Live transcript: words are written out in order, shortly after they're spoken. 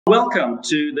Welcome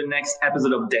to the next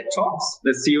episode of Debt Talks,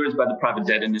 the series by the Private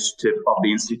Debt Initiative of the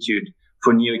Institute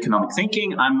for New Economic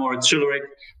Thinking. I'm Moritz Schularick,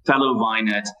 fellow of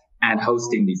INET, and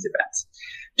hosting these events.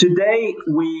 Today,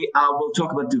 we will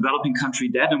talk about developing country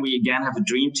debt, and we again have a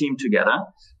dream team together.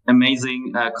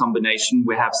 Amazing combination.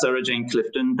 We have Sarah-Jayne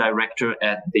Clifton, director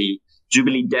at the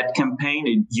Jubilee Debt Campaign,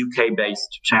 a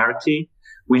UK-based charity.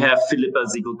 We have Philippa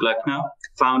Sigl-Glöckner,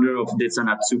 founder of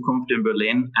Dezernat Zukunft in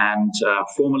Berlin, and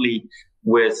formerly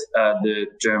with the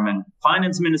German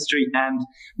Finance Ministry, and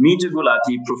Mitu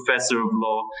Gulati, professor of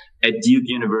law at Duke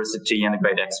University and a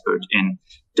great expert in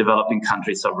developing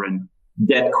country sovereign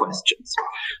debt questions.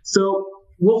 So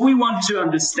what we want to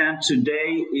understand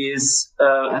today is,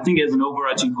 I think as an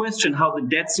overarching question, how the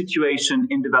debt situation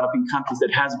in developing countries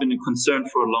that has been a concern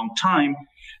for a long time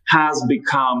has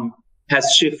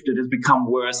shifted, has become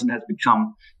worse, and has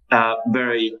become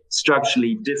very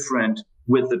structurally different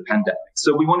with the pandemic.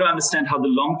 So we want to understand how the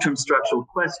long-term structural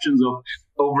questions of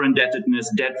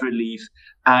over-indebtedness, debt relief,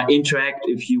 interact,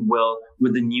 if you will,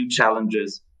 with the new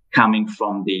challenges coming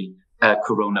from the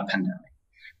corona pandemic.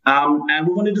 And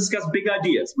we want to discuss big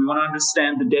ideas. We want to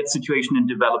understand the debt situation in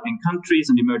developing countries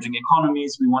and emerging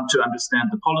economies. We want to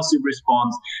understand the policy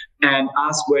response and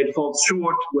ask where it falls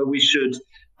short, where we should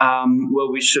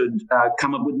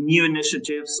come up with new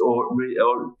initiatives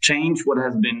or change what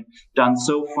has been done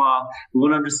so far. We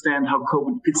want to understand how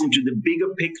COVID fits into the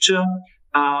bigger picture,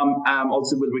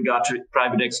 also with regard to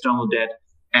private external debt,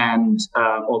 and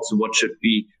also what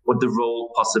the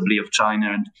role possibly of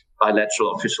China and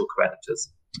bilateral official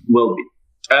creditors will be.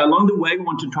 Along the way, we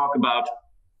want to talk about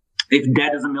if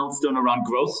debt is a millstone around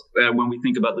growth. When we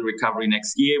think about the recovery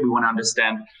next year, we want to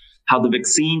understand how the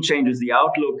vaccine changes the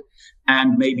outlook,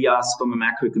 and maybe ask from a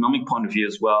macroeconomic point of view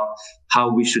as well,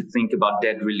 how we should think about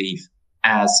debt relief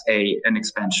as an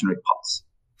expansionary policy.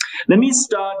 Let me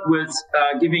start with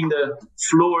giving the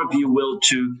floor, if you will,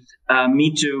 to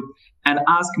Mitu, and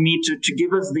ask Mitu to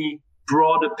give us the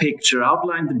broader picture,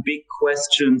 outline the big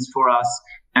questions for us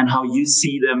and how you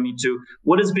see them, Mitu.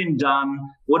 What has been done?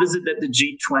 What is it that the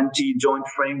G20 joint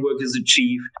framework has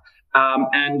achieved?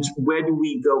 And where do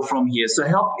we go from here? So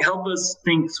help us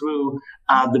think through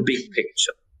the big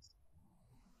picture.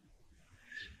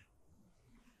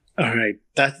 All right,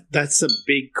 that's a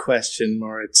big question,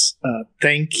 Moritz.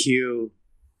 Thank you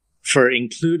for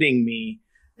including me,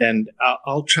 and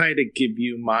I'll try to give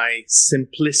you my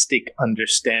simplistic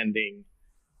understanding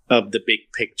of the big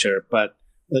picture. But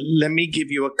let me give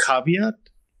you a caveat.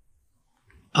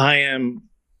 I am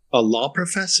a law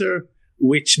professor,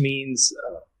 which means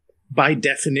by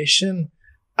definition,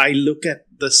 I look at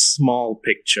the small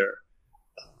picture.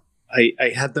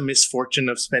 I had the misfortune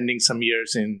of spending some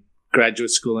years in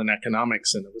graduate school in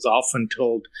economics, and I was often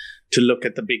told to look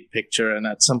at the big picture. And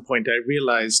at some point, I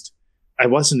realized I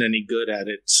wasn't any good at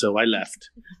it, so I left.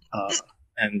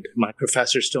 And my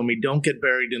professors told me, don't get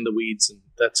buried in the weeds. And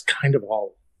that's kind of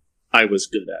all I was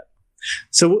good at.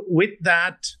 So with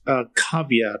that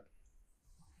caveat,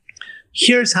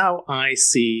 here's how I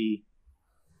see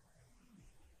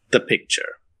the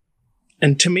picture.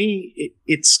 And to me,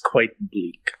 it's quite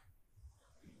bleak.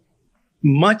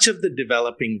 Much of the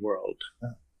developing world,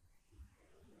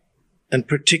 and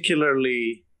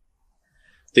particularly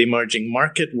the emerging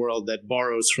market world that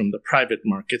borrows from the private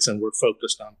markets, and we're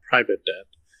focused on private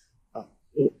debt,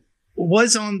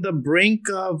 was on the brink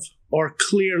of, or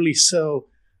clearly so,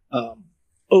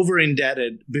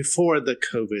 over-indebted before the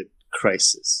COVID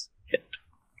crisis hit.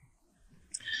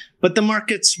 But the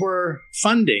markets were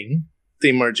funding the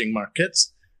emerging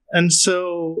markets. And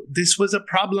so this was a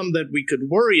problem that we could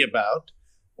worry about,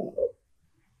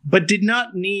 but did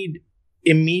not need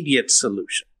immediate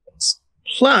solutions.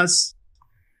 Plus,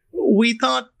 we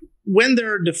thought when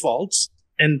there are defaults,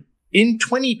 and in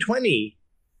 2020,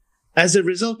 as a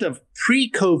result of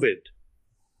pre-COVID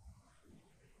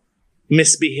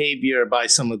misbehavior by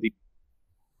some of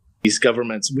these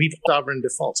governments, we've sovereign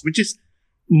defaults, which is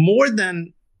more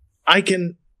than I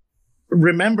can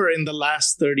remember in the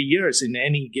last 30 years in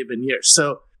any given year.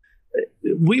 So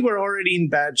we were already in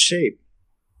bad shape.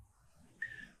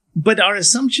 But our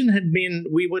assumption had been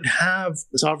we would have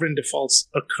sovereign defaults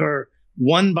occur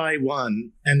one by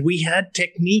one, and we had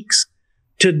techniques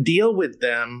to deal with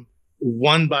them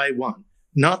one by one.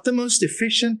 Not the most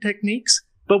efficient techniques,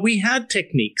 but we had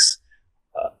techniques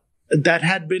that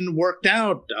had been worked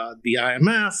out. The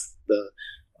IMF, the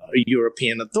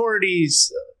European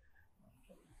authorities,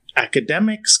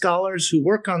 academic scholars who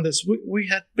work on this, we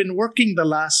had been working the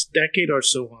last decade or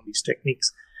so on these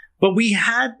techniques. But we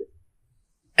had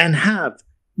and have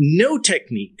no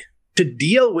technique to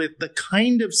deal with the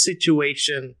kind of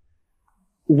situation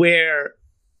where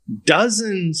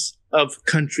dozens of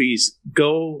countries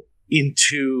go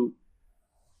into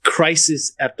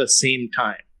crisis at the same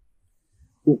time.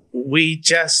 We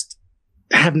just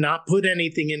have not put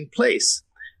anything in place.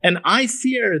 And I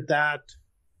fear that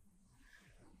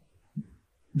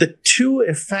the two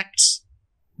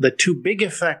big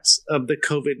effects of the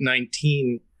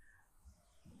COVID-19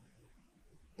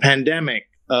 pandemic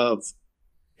of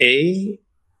A,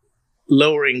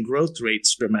 lowering growth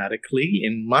rates dramatically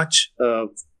in much of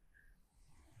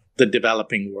the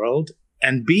developing world,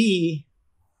 and B,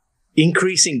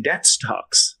 increasing debt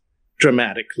stocks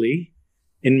dramatically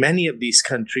in many of these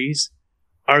countries,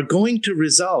 are going to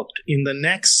result in the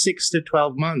next 6 to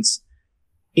 12 months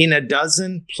in a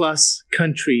dozen plus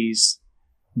countries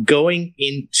going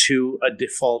into a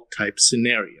default type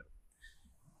scenario.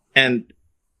 And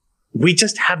we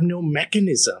just have no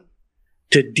mechanism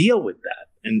to deal with that.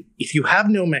 And if you have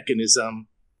no mechanism,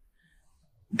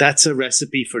 that's a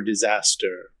recipe for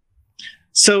disaster.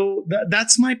 So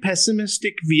that's my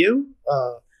pessimistic view.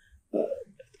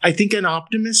 I think an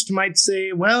optimist might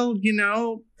say, well,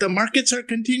 the markets are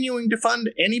continuing to fund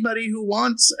anybody who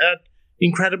wants at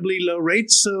incredibly low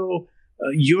rates. So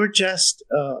you're just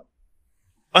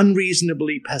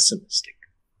unreasonably pessimistic.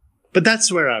 But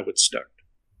that's where I would start.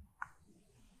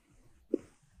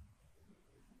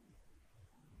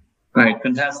 Right,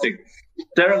 fantastic.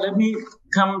 Sarah, let me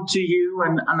come to you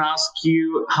and ask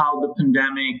you how the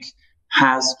pandemic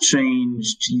has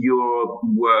changed your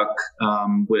work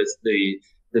with the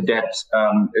debt,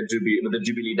 with the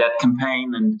Jubilee debt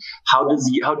campaign, and how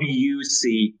do you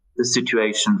see the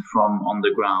situation from on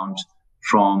the ground,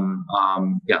 from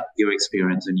your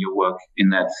experience and your work in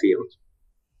that field?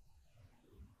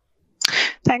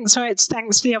 Thanks, Moritz.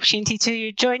 Thanks for the opportunity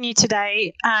to join you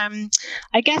today.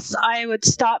 I guess I would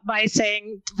start by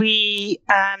saying we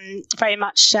very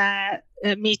much share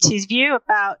Mitu's view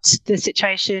about the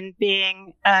situation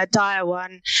being a dire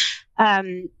one.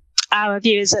 Our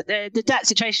view is that the debt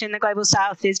situation in the Global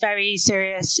South is very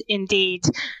serious indeed.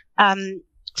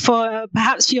 For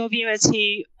your viewers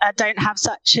who don't have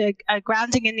such a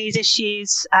grounding in these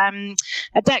issues, a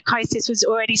debt crisis was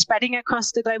already spreading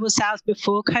across the Global South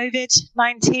before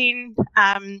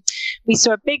COVID-19. We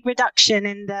saw a big reduction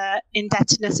in the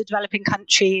indebtedness of developing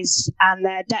countries and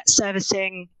their debt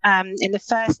servicing in the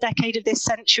first decade of this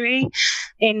century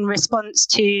in response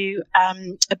to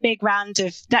a big round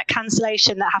of debt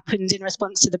cancellation that happened in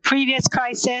response to the previous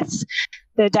crisis,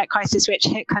 the debt crisis which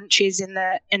hit countries in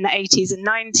the 80s and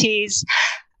 90s.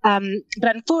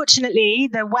 But unfortunately,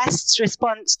 the West's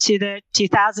response to the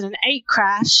 2008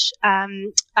 crash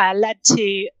led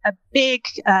to a big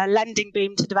lending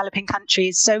boom to developing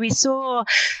countries. So we saw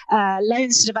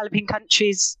loans to developing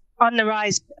countries on the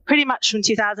rise pretty much from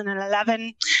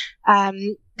 2011.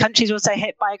 Countries also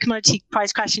hit by a commodity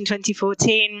price crash in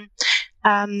 2014.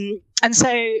 And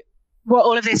so what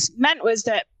all of this meant was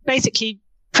that basically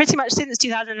pretty much since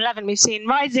 2011, we've seen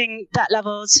rising debt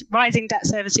levels, rising debt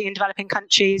servicing in developing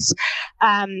countries.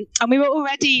 And we were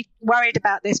already worried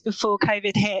about this before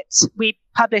COVID hit. We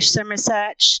published some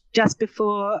research just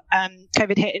before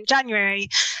COVID hit in January,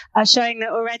 showing that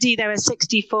already there were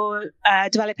 64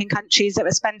 developing countries that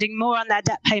were spending more on their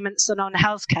debt payments than on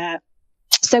healthcare.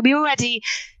 So we already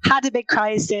had a big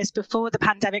crisis before the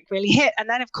pandemic really hit. And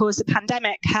then, of course, the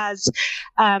pandemic has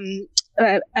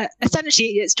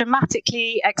essentially, it's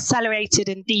dramatically accelerated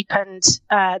and deepened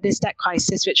this debt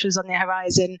crisis, which was on the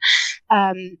horizon.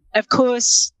 Of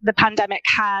course, the pandemic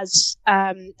has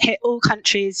hit all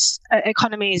countries'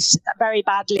 economies very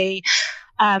badly.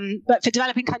 But for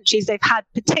developing countries, they've had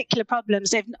particular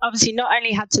problems. They've obviously not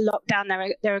only had to lock down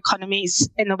their economies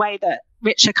in the way that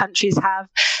richer countries have,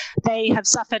 they have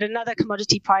suffered another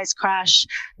commodity price crash.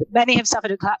 Many have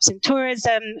suffered a collapse in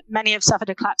tourism. Many have suffered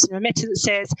a collapse in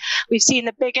remittances. We've seen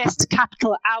the biggest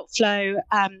capital outflow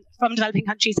from developing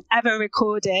countries ever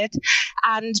recorded.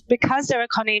 And because their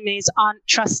economies aren't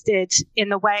trusted in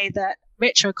the way that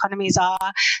richer economies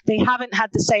are, they haven't had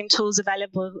the same tools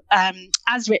available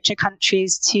as richer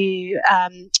countries to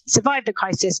survive the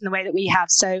crisis in the way that we have.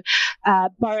 So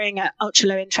borrowing at ultra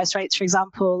low interest rates, for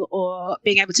example, or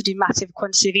being able to do massive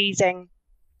quantitative easing.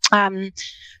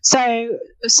 So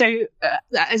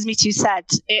as Mitu said,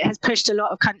 it has pushed a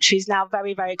lot of countries now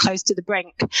very, very close to the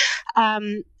brink.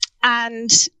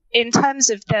 And in terms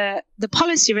of the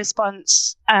policy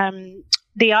response,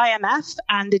 the IMF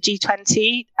and the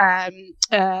G20,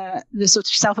 the sort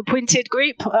of self-appointed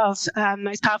group of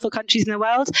most powerful countries in the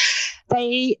world,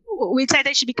 we'd say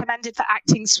they should be commended for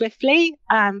acting swiftly.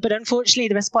 But unfortunately,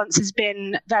 the response has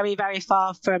been very, very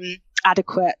far from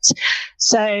adequate.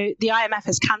 So the IMF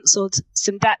has cancelled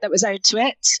some debt that was owed to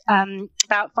it,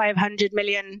 about 500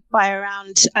 million by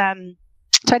around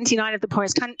 29 of the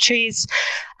poorest countries,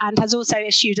 and has also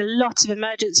issued a lot of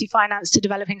emergency finance to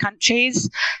developing countries.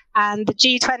 And the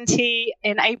G20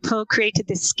 in April created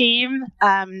this scheme,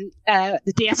 the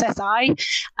DSSI,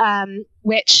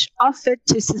 which offered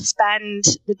to suspend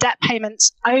the debt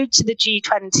payments owed to the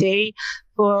G20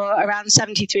 for around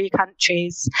 73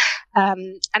 countries.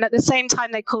 And at the same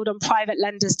time, they called on private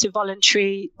lenders to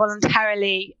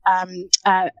voluntarily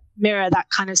mirror that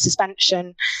kind of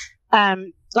suspension.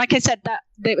 Like I said, that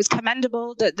it was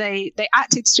commendable that they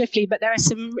acted swiftly, but there are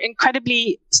some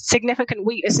incredibly significant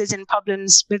weaknesses and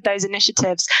problems with those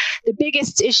initiatives. The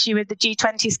biggest issue with the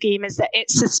G20 scheme is that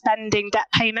it's suspending debt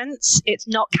payments. It's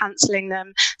not cancelling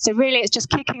them. So really, it's just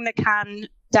kicking the can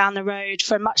down the road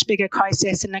for a much bigger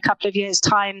crisis in a couple of years'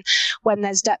 time when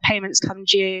there's debt payments come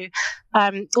due.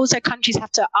 Also, countries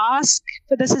have to ask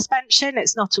for the suspension.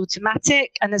 It's not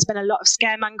automatic. And there's been a lot of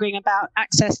scaremongering about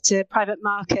access to private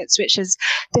markets, which has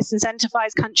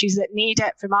disincentivized countries that need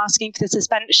it from asking for the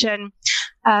suspension.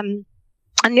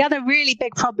 And the other really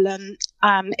big problem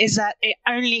is that it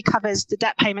only covers the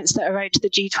debt payments that are owed to the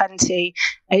G20.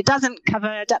 It doesn't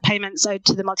cover debt payments owed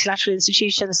to the multilateral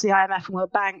institutions, the IMF and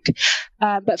World Bank.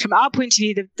 But from our point of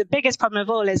view, the biggest problem of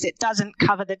all is it doesn't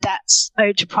cover the debts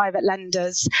owed to private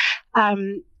lenders.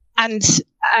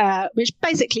 Which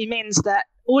basically means that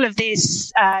all of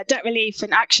this debt relief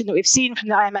and action that we've seen from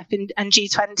the IMF and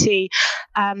G20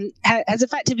 has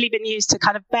effectively been used to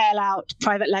kind of bail out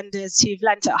private lenders who've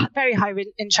lent at very high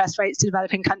interest rates to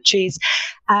developing countries.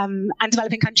 And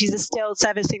developing countries are still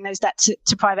servicing those debts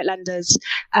to private lenders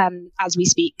as we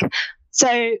speak.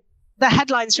 So the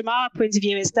headlines from our point of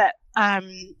view is that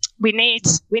we need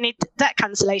debt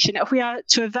cancellation. If we are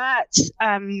to avert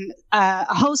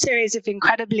a whole series of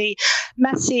incredibly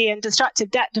messy and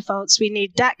destructive debt defaults, we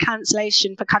need debt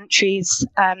cancellation for countries.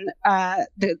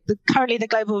 Currently, the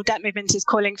global debt movement is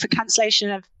calling for cancellation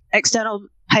of external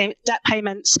debt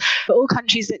payments for all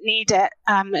countries that need it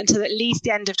until at least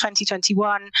the end of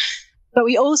 2021. But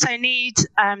we also need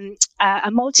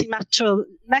a multilateral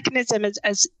mechanism,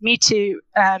 as Mitu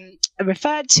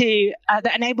referred to,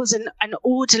 that enables an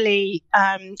orderly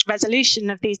resolution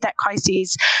of these debt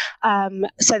crises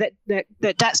so that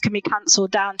the debts can be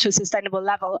cancelled down to a sustainable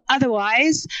level.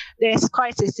 Otherwise, this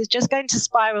crisis is just going to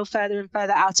spiral further and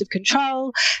further out of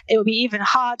control. It will be even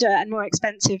harder and more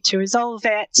expensive to resolve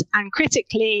it. And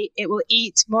critically, it will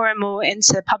eat more and more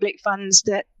into public funds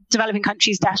that developing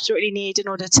countries desperately need in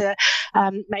order to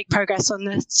make progress on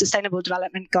the sustainable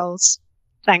development goals.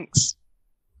 Thanks.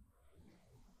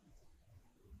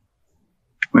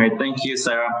 Great, thank you,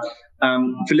 Sarah.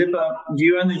 Philippa,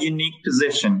 you're in a unique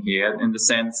position here in the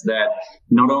sense that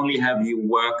not only have you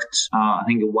worked, I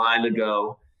think a while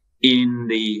ago, in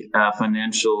the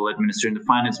financial administration, the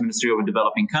finance ministry of a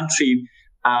developing country,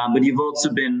 but you've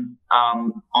also been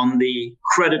on the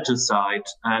creditor side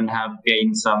and have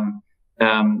gained some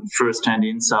first-hand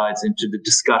insights into the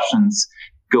discussions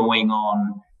going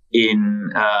on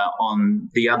on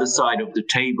the other side of the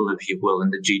table, if you will, in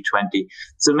the G20.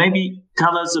 So maybe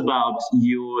tell us about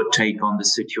your take on the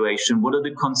situation. What are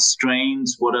the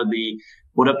constraints? What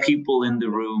are people in the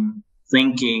room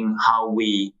thinking how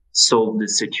we solve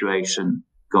this situation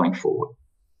going forward?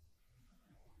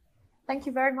 Thank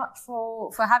you very much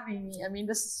for having me. I mean,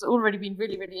 this has already been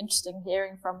really, really interesting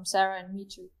hearing from Sarah and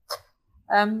Mitu.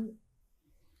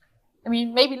 I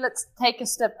mean, maybe let's take a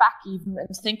step back even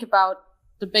and think about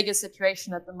the bigger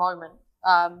situation at the moment.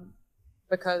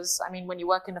 Because, I mean, when you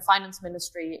work in the finance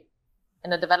ministry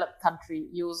in a developed country,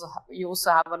 you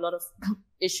also have a lot of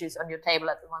issues on your table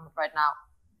at the moment right now.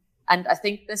 And I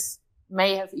think this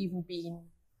may have even been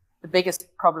the biggest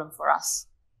problem for us,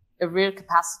 a real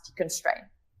capacity constraint.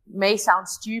 It may sound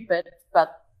stupid, but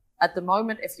at the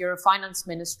moment, if you're a finance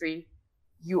ministry,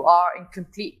 you are in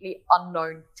completely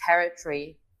unknown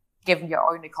territory given your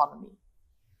own economy.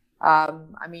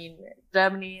 I mean,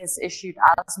 Germany has issued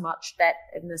as much debt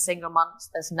in a single month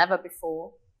as never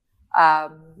before.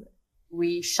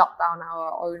 We shut down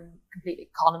our own complete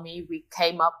economy. We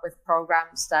came up with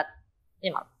programs that,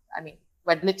 I mean,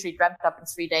 were literally dreamt up in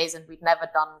 3 days and we'd never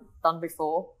done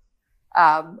before.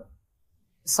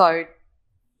 So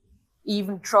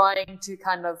even trying to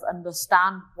kind of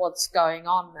understand what's going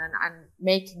on and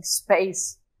making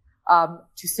space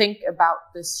to think about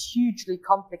this hugely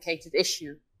complicated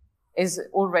issue is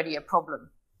already a problem.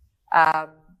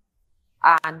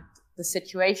 And the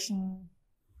situation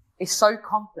is so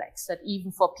complex that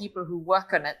even for people who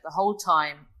work on it the whole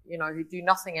time, who do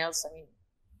nothing else, I mean,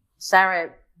 Sarah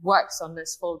works on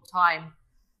this full time.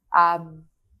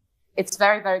 it's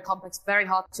very, very complex, very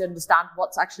hard to understand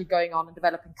what's actually going on in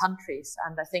developing countries.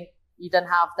 And I think you then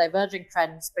have diverging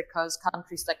trends because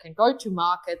countries that can go to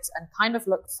markets and kind of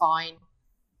look fine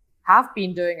have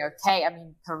been doing okay. I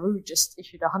mean, Peru just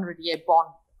issued a 100-year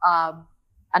bond.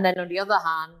 And then on the other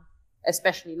hand,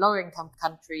 especially lower-income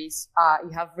countries,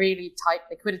 you have really tight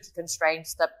liquidity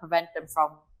constraints that prevent them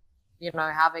from,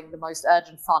 having the most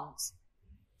urgent funds.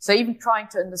 So even trying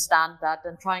to understand that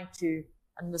and trying to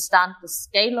understand the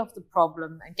scale of the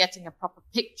problem and getting a proper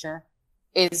picture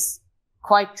is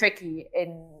quite tricky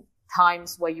in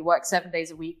times where you work 7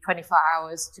 days a week, 24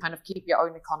 hours to kind of keep your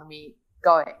own economy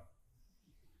going.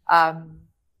 And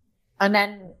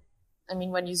then, I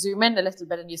mean, when you zoom in a little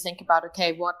bit and you think about,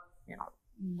 okay,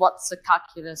 what's the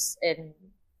calculus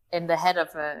in the head of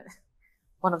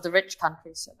one of the rich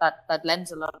countries that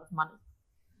lends a lot of money?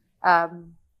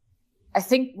 I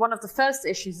think one of the first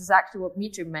issues is actually what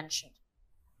Mitu mentioned.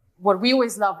 What we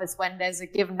always love is when there's a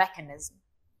given mechanism,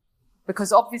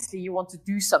 because obviously you want to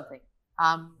do something.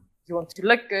 You want to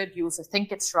look good. You also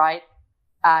think it's right.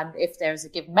 And if there's a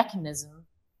given mechanism,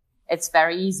 it's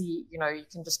very easy. You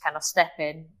can just kind of step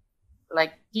in,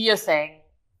 like, do your thing,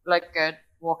 look good,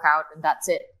 walk out, and that's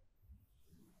it.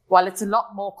 While it's a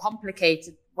lot more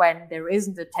complicated when there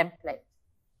isn't a template.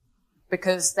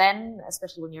 Because then,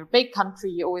 especially when you're a big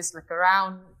country, you always look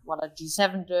around, what are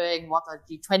G7 doing, what are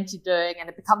G20 doing, and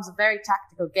it becomes a very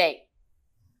tactical game.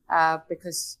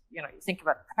 Because, you think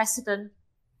about precedent.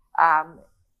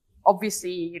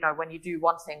 Obviously, when you do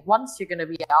one thing once, you're going to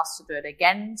be asked to do it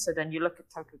again. So then you look at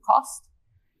total cost.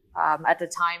 At a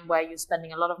time where you're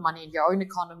spending a lot of money in your own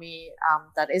economy,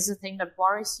 that is a thing that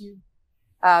worries you.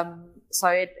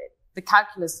 So the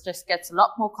calculus just gets a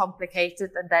lot more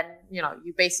complicated. And then,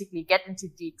 you basically get into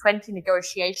G20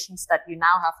 negotiations that you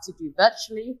now have to do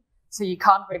virtually. So you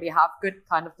can't really have good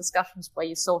kind of discussions where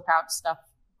you sort out stuff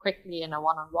quickly in a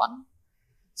one-on-one.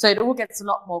 So it all gets a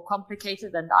lot more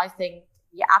complicated. And I think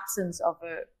the absence of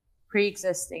a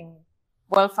pre-existing,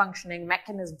 well-functioning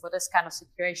mechanism for this kind of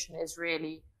situation is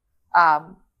really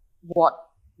what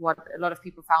a lot of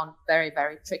people found very,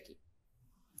 very tricky.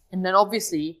 And then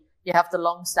obviously you have the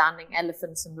long-standing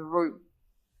elephants in the room.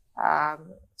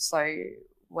 So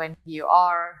when you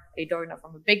are a donor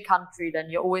from a big country, then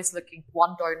you're always looking for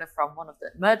one donor from one of the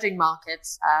emerging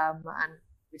markets. And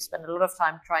we spend a lot of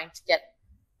time trying to get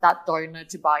that donor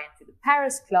to buy into the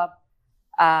Paris Club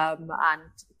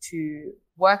and to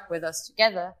work with us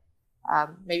together.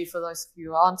 Maybe for those of you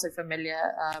who aren't so familiar,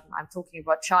 I'm talking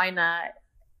about China.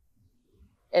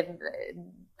 In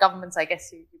governments, I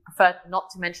guess you prefer not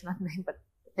to mention that name, but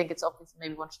I think it's obvious.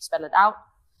 Maybe one should spell it out.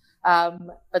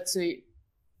 But so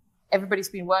everybody's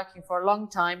been working for a long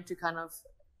time to kind of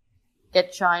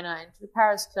get China into the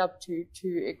Paris Club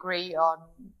to agree on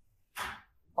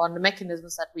the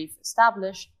mechanisms that we've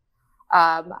established.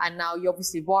 And now you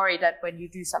obviously worry that when you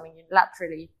do something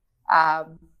unilaterally,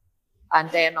 and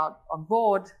they're not on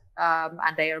board,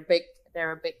 and they're a big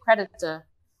creditor,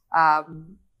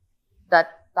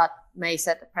 that may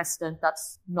set a precedent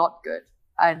that's not good.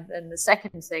 And the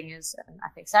second thing is, and I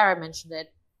think Sarah mentioned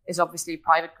it, is obviously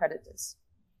private creditors.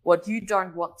 What you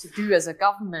don't want to do as a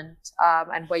government,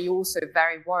 and where you're also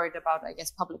very worried about, I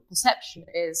guess, public perception,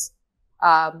 is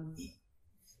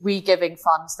we giving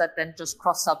funds that then just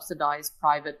cross-subsidize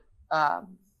private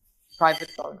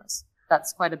donors.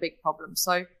 That's quite a big problem.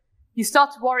 So you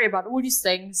start to worry about all these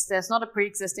things. There's not a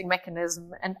pre-existing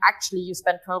mechanism, and actually you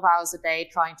spend 12 hours a day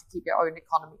trying to keep your own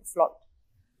economy afloat.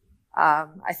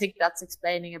 I think that's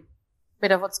explaining a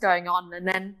bit of what's going on. And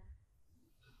then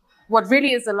what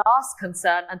really is the last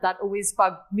concern, and that always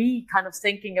bugged me kind of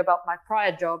thinking about my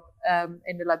prior job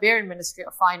in the Liberian Ministry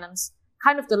of Finance,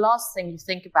 kind of the last thing you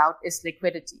think about is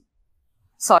liquidity.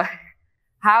 So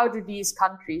how do these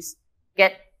countries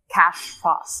get cash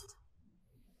fast?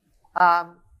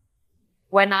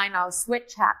 When I now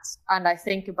switch hats and I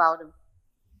think about a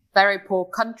very poor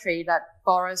country that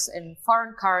borrows in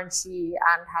foreign currency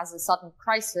and has a sudden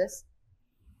crisis,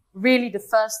 really the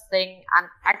first thing, and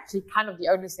actually kind of the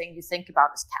only thing you think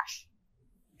about, is cash.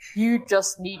 You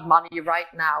just need money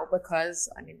right now because,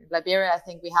 I mean, in Liberia, I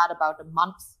think we had about a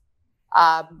month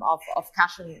of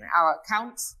cash in our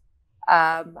accounts.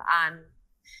 And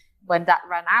when that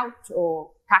ran out,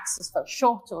 or taxes fell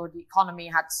short, or the economy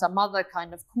had some other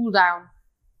kind of cool down,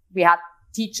 we had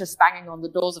teachers banging on the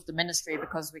doors of the ministry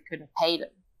because we couldn't pay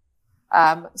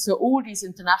them. So all these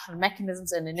international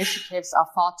mechanisms and initiatives are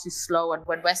far too slow. And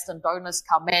when Western donors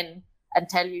come in and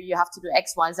tell you you have to do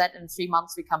X, Y, Z, in 3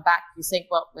 months we come back, you think,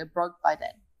 well, we're broke by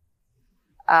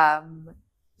then.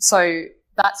 So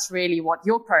that's really what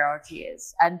your priority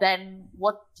is. And then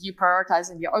what do you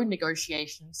prioritize in your own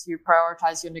negotiations? You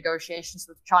prioritize your negotiations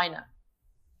with China.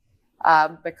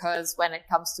 Because when it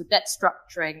comes to debt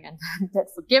structuring and debt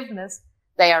forgiveness,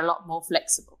 they are a lot more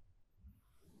flexible.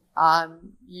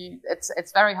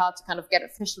 It's very hard to kind of get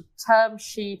official term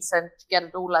sheets and to get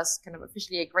it all as kind of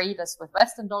officially agreed as with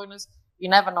Western donors. You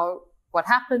never know what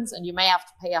happens, and you may have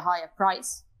to pay a higher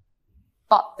price,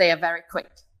 but they are very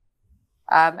quick.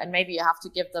 And maybe you have to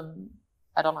give them,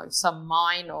 I don't know, some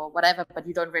mine or whatever, but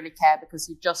you don't really care because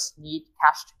you just need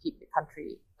cash to keep the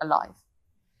country alive.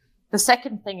 The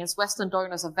second thing is Western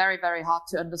donors are very, very hard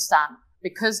to understand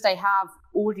because they have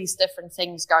all these different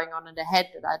things going on in their head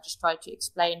that I just tried to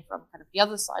explain from kind of the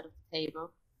other side of the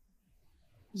table.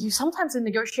 You sometimes in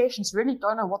negotiations really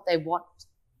don't know what they want.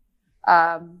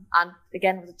 And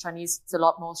again, with the Chinese, it's a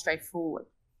lot more straightforward.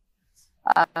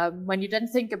 When you then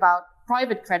think about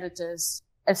private creditors,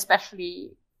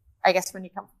 especially, I guess, when you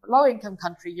come from a low-income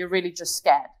country, you're really just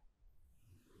scared.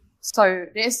 So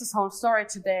there's this whole story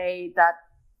today that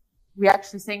we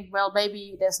actually think, well,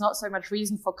 maybe there's not so much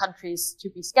reason for countries to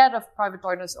be scared of private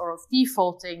donors or of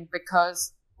defaulting,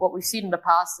 because what we've seen in the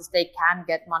past is they can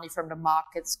get money from the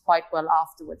markets quite well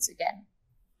afterwards again.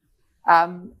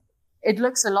 It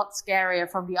looks a lot scarier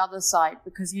from the other side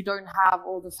because you don't have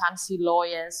all the fancy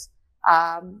lawyers.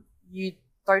 You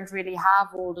don't really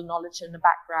have all the knowledge in the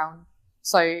background.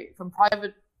 So from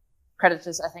private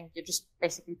creditors, I think you're just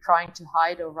basically trying to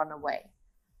hide or run away.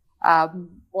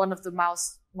 One of the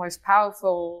most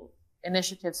powerful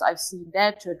initiatives I've seen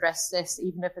there to address this,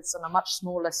 even if it's on a much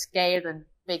smaller scale than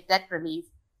big debt relief,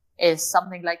 is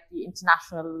something like the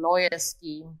International Lawyer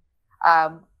Scheme,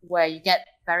 where you get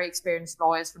very experienced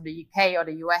lawyers from the UK or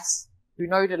the US who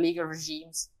know the legal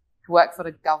regimes, who work for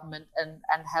the government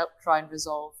and help try and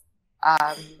resolve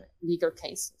legal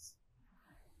cases.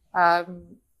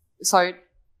 So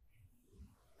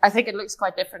I think it looks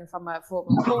quite different from a poor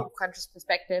country's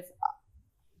perspective.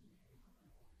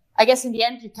 I guess in the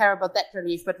end, you care about debt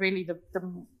relief, but really the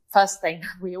first thing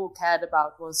we all cared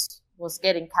about was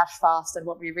getting cash fast. And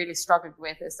what we really struggled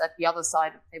with is that the other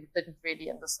side of the table didn't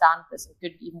really understand this and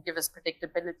couldn't even give us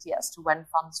predictability as to when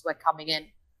funds were coming in.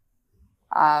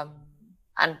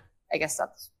 And I guess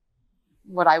that's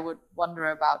what I would wonder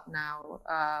about now.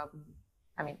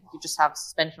 I mean, you just have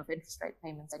suspension of interest rate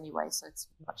payments anyway, so it's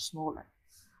much smaller.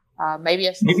 Maybe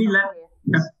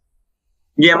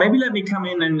let me come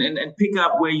in and pick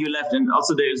up where you left. And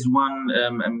also there's one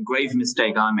grave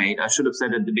mistake I made. I should have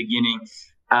said at the beginning,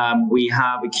 we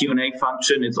have a Q&A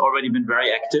function. It's already been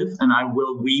very active, and I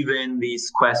will weave in these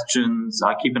questions.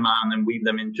 I keep an eye on them, weave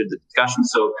them into the discussion.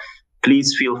 So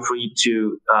please feel free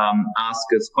to ask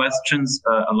us questions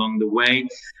along the way.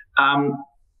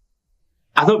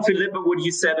 I thought, Philippa, what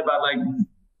you said about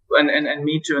and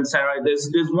Mitu and Sarah, there's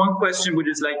one question which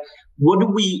is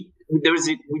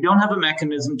we don't have a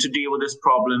mechanism to deal with this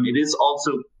problem. It is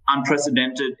also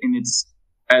unprecedented in its,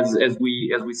 as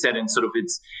we said, in sort of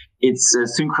its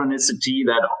synchronicity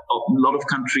that a lot of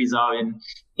countries are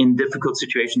in difficult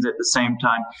situations at the same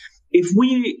time. If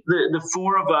we, the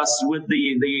four of us with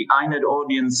the INET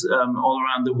audience all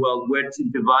around the world, were to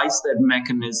devise that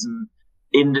mechanism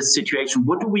in this situation,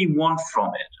 what do we want from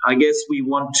it? I guess we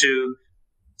want to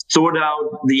sort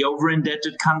out the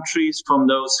over-indebted countries from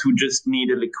those who just need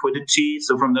a liquidity.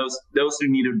 So from those who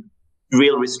need a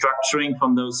real restructuring,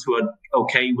 from those who are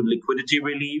okay with liquidity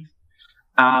relief.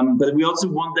 But we also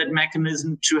want that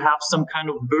mechanism to have some kind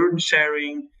of burden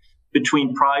sharing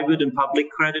between private and public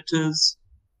creditors.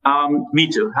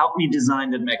 Mitu, help me design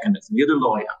that mechanism. You're the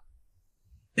lawyer.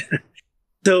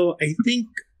 So I think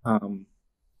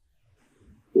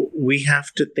we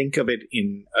have to think of it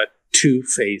in two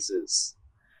phases.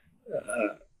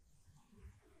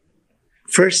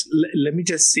 First, let me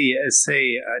just say,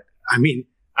 I mean,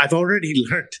 I've already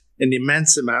learned an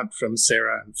immense amount from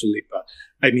Sarah and Philippa.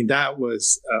 I mean, that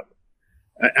was,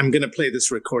 I'm going to play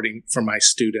this recording for my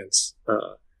students.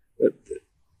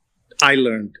 I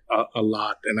learned a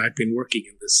lot, and I've been working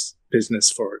in this business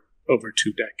for over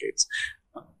 2 decades.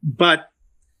 But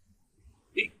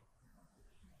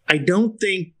I don't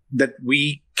think that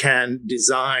we can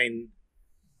design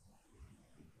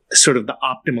sort of the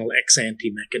optimal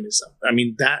ex-ante mechanism. I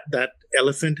mean, that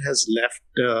elephant has left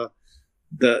the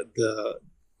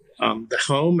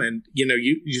home, and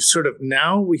you sort of,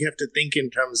 now we have to think in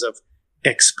terms of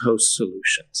ex-post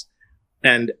solutions.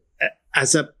 And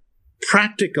as a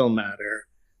practical matter,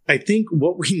 I think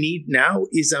what we need now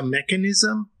is a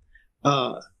mechanism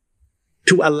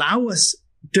to allow us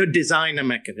to design a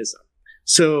mechanism.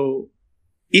 So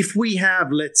if we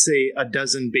have, let's say, a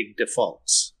dozen big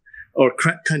defaults, or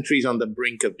countries on the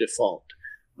brink of default.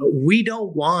 We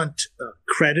don't want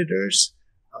creditors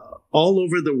all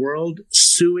over the world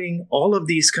suing all of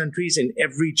these countries in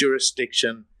every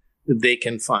jurisdiction that they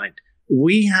can find.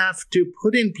 We have to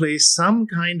put in place some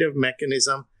kind of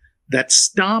mechanism that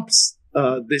stops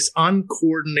this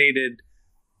uncoordinated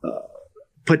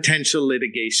potential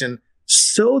litigation,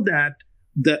 so that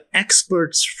the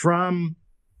experts from,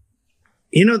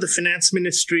 the finance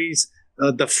ministries,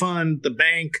 the fund, the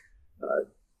bank,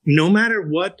 no matter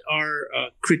what our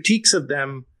critiques of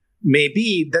them may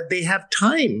be, that they have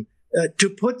time to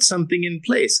put something in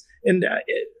place. And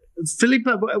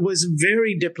Philippa was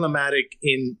very diplomatic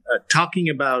in talking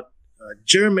about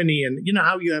Germany and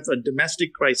how you have a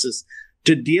domestic crisis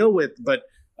to deal with. But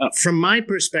from my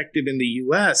perspective in the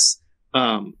U.S.,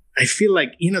 I feel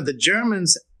like the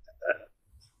Germans,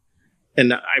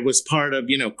 and I was part of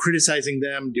criticizing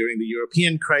them during the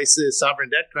European crisis, sovereign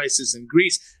debt crisis in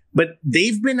Greece, but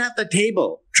they've been at the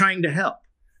table trying to help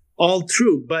all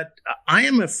through. But I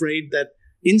am afraid that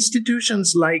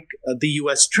institutions like the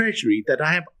U.S. Treasury, that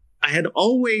I had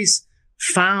always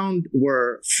found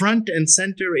were front and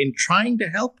center in trying to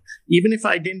help, even if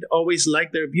I didn't always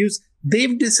like their views,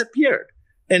 they've disappeared.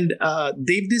 And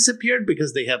they've disappeared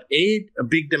because they have A, a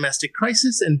big domestic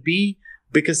crisis, and B,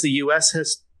 because the U.S.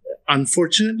 has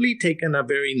unfortunately taken a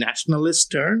very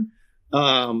nationalist turn.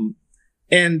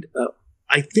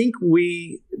 I think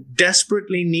we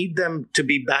desperately need them to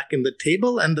be back in the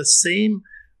table, and the same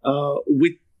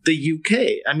with the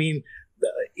UK. I mean,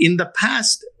 in the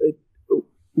past,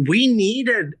 we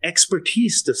needed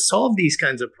expertise to solve these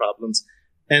kinds of problems.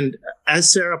 And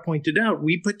as Sarah pointed out,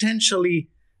 we potentially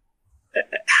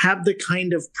have the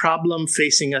kind of problem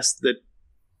facing us that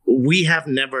we have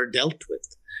never dealt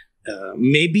with.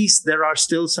 Maybe there are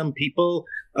still some people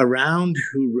around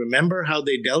who remember how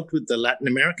they dealt with the Latin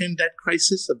American debt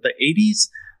crisis of the 80s,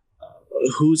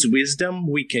 whose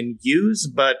wisdom we can use.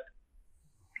 But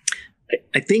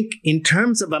I think in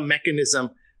terms of a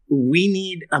mechanism, we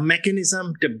need a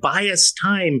mechanism to buy us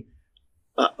time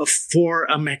for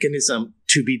a mechanism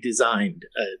to be designed.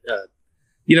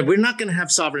 We're not going to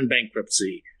have sovereign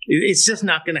bankruptcy. It's just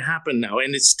not going to happen now,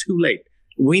 and it's too late.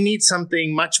 We need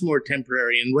something much more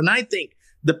temporary. And when I think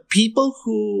the people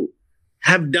who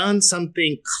have done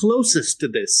something closest to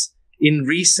this in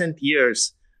recent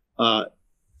years are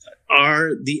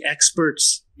the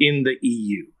experts in the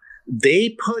EU. They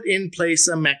put in place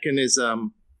a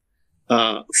mechanism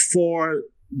for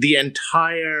the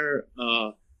entire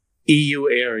EU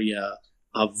area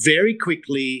very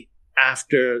quickly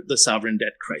after the sovereign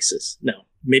debt crisis. Now,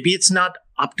 maybe it's not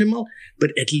optimal,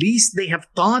 but at least they have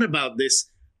thought about this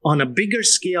on a bigger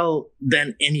scale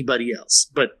than anybody else.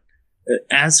 But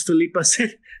as Philippa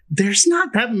said, there's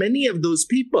not that many of those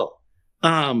people.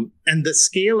 And the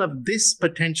scale of this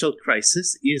potential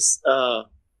crisis is,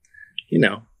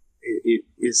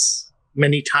 is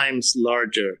many times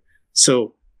larger.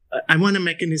 So I want a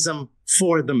mechanism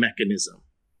for the mechanism.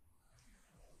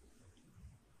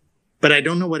 But I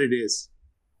don't know what it is.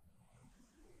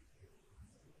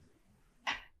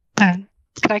 Can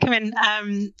I come in?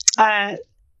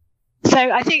 So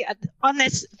I think on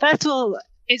this, first of all,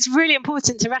 it's really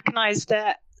important to recognize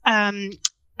that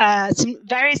some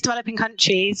various developing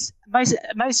countries,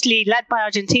 mostly led by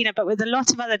Argentina, but with a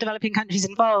lot of other developing countries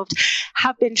involved,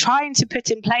 have been trying to put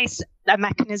in place a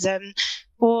mechanism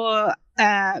for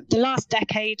the last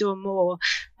decade or more.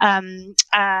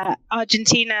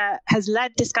 Argentina has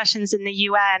led discussions in the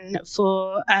UN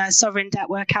for a sovereign debt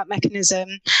workout mechanism,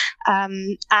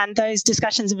 and those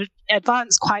discussions have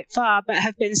advanced quite far, but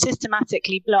have been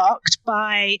systematically blocked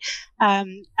by,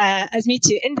 as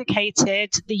Mitu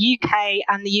indicated, the UK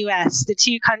and the US, the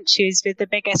two countries with the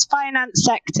biggest finance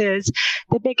sectors,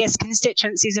 the biggest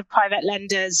constituencies of private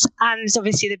lenders, and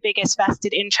obviously the biggest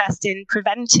vested interest in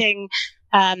preventing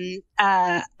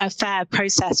a fair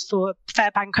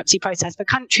bankruptcy process for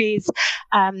countries.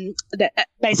 That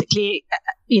basically,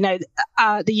 the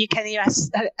UK and the US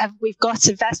we've got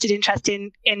a vested interest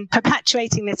in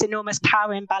perpetuating this enormous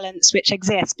power imbalance which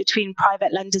exists between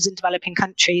private lenders and developing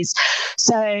countries.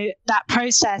 So that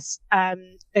process,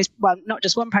 not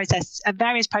just one process,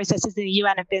 various processes in the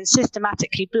UN have been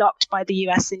systematically blocked by the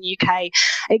US and UK.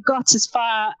 It got as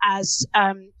far as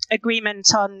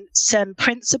agreement on some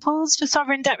principles for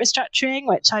sovereign debt restructuring,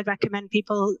 which I'd recommend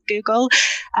people Google,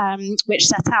 which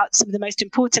set out some of the most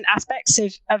important aspects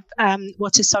of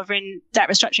what a sovereign debt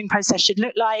restructuring process should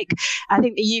look like. I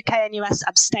think the UK and US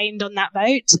abstained on that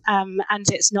vote, and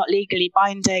it's not legally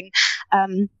binding.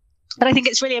 But I think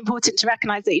it's really important to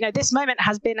recognize that, this moment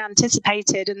has been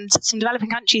anticipated, and some developing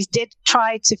countries did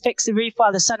try to fix the roof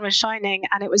while the sun was shining.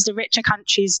 And it was the richer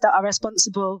countries that are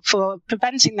responsible for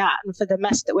preventing that and for the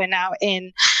mess that we're now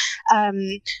in.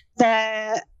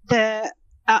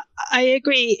 I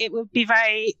agree, it would be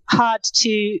very hard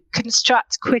to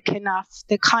construct quick enough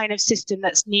the kind of system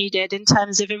that's needed in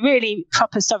terms of a really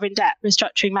proper sovereign debt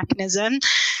restructuring mechanism.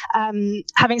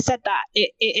 Having said that,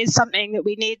 it is something that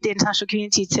we need the international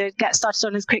community to get started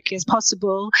on as quickly as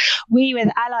possible. We, with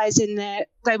allies in the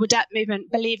global debt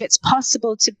movement, believe it's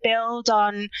possible to build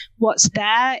on what's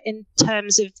there in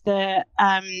terms of the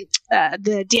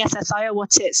DSSI, or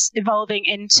what it's evolving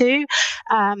into,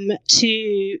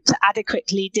 to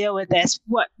adequately deal with this.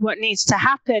 What needs to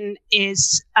happen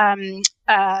is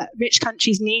rich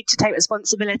countries need to take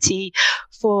responsibility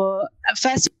for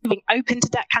first being open to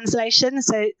debt cancellation.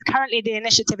 So currently the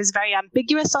initiative is very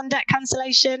ambiguous on debt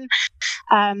cancellation.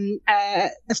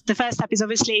 The first step is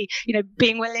obviously,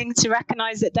 being willing to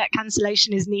recognize that debt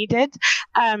cancellation is needed.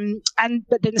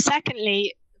 But then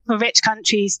secondly, for rich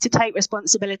countries to take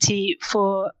responsibility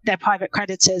for their private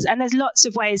creditors. And there's lots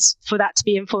of ways for that to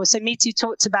be enforced. So Mitu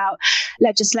talked about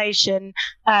legislation.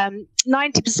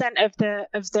 90% of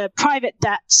the private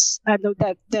debts,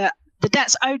 the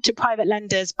debts owed to private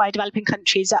lenders by developing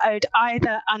countries are owed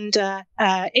either under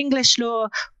English law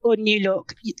or New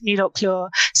York law.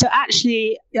 So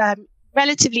actually,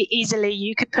 relatively easily,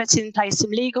 you could put in place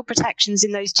some legal protections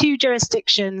in those two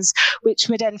jurisdictions, which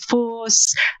would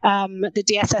enforce the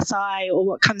DSSI or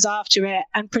what comes after it,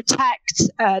 and protect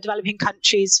developing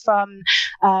countries from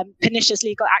pernicious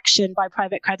legal action by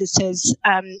private creditors,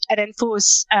 and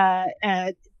enforce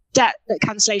debt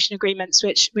cancellation agreements,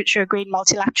 which are agreed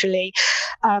multilaterally.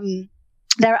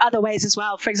 There are other ways as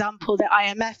well. For example, the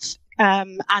IMF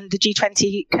and the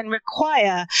G20 can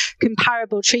require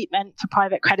comparable treatment for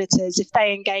private creditors if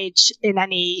they engage in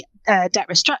any debt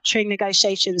restructuring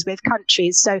negotiations with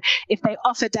countries. So if they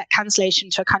offer debt cancellation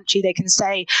to a country, they can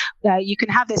say, you can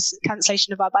have this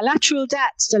cancellation of our bilateral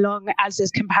debt so long as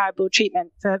there's comparable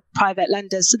treatment for private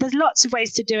lenders. So there's lots of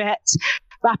ways to do it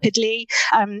rapidly.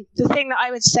 The thing that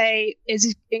I would say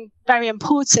is very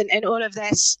important in all of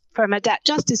this from a debt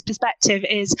justice perspective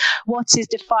is what is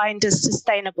defined as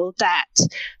sustainable debt.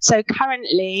 So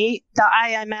currently, the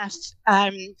IMF's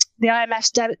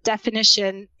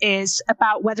definition is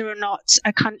about whether or not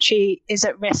a country is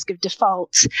at risk of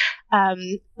default.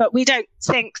 But we don't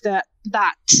think that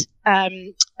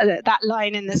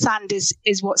line in the sand is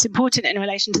what's important in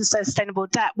relation to sustainable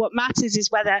debt. What matters is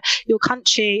whether your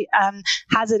country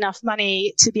has enough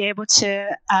money to be able to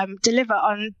deliver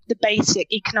on the basic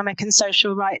economic and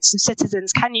social rights of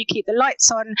citizens. Can you keep the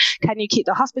lights on? Can you keep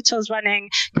the hospitals running?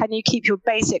 Can you keep your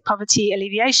basic poverty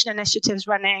alleviation initiatives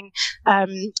running?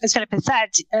 As Philippa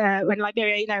said, when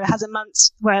Liberia, has a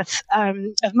month's worth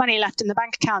of money left in the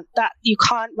bank account, that you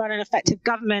can't run an effective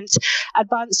government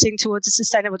advancing towards the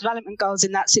sustainable development goals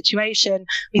in that situation.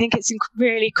 We think it's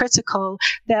really critical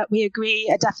that we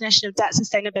agree a definition of debt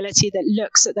sustainability that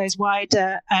looks at those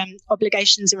wider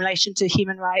obligations in relation to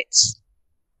human rights.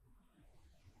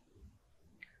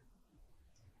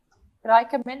 Could I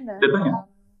come in there?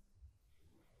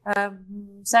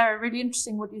 Sarah, really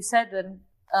interesting what you said. And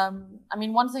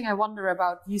one thing I wonder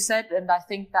about, you said, and I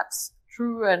think that's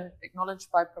true and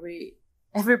acknowledged by probably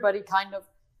everybody kind of,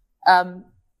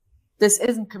 this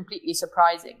isn't completely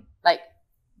surprising. Like,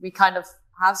 we kind of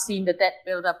have seen the debt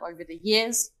build up over the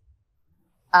years.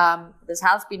 This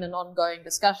has been an ongoing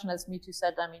discussion, as Mitu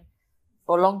said.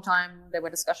 For a long time, there were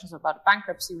discussions about a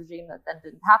bankruptcy regime that then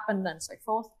didn't happen and so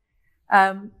forth.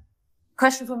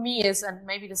 Question for me is, and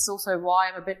maybe this is also why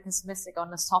I'm a bit pessimistic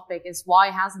on this topic, is why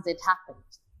hasn't it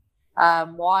happened?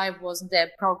 Why wasn't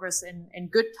there progress in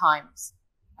good times?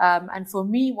 And for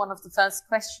me, one of the first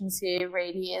questions here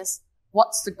really is,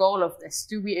 what's the goal of this?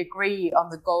 Do we agree on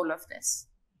the goal of this,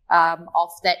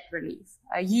 of debt relief?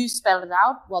 You spelled it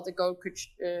out, what the goal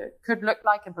could look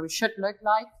like and probably should look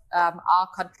like. Are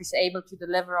countries able to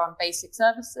deliver on basic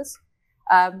services?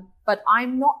 But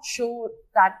I'm not sure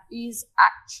that is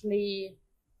actually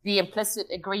the implicit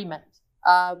agreement,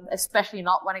 especially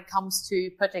not when it comes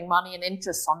to putting money and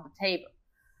interest on the table.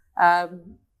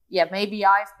 Maybe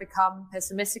I've become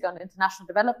pessimistic on international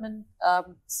development,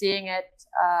 seeing it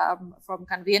from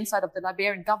kind of the inside of the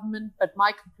Liberian government. But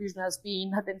my conclusion has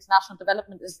been that international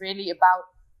development is really about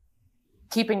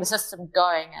keeping the system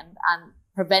going and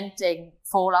preventing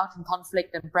fallout and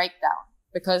conflict and breakdown,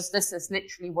 because this is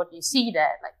literally what you see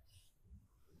there. Like,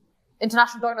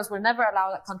 international donors will never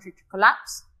allow that country to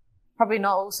collapse, probably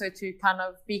not also to kind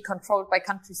of be controlled by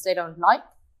countries they don't like.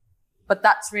 but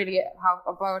that's really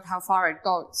how far it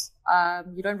goes.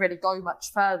 You don't really go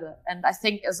much further. And I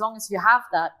think as long as you have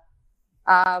that,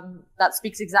 that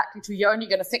speaks exactly to you're only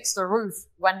going to fix the roof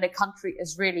when the country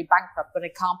is really bankrupt, when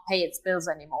it can't pay its bills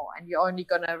anymore. And you're only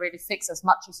going to really fix as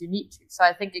much as you need to. So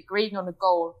I think agreeing on a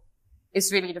goal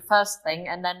is really the first thing.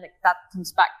 And then that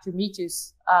comes back to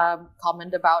Mitu's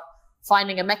comment about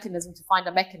finding a mechanism to find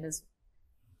a mechanism.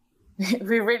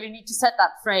 We really need to set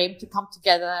that frame to come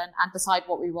together and decide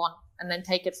what we want and then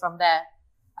take it from there.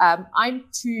 I'm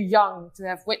too young to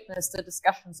have witnessed the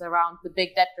discussions around the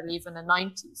big debt relief in the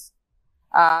 90s.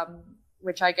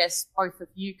 Which I guess both of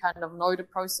you kind of know the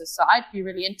process. So I'd be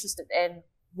really interested in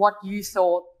what you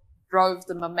thought drove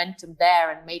the momentum there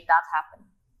and made that happen.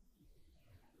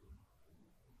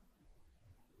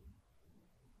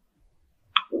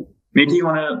 Maybe you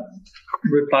want to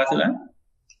reply to that?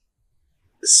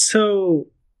 So,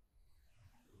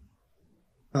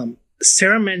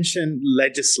 Sarah mentioned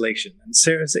legislation, and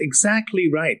Sarah's exactly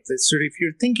right. That sort of, if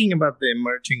you're thinking about the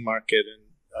emerging market and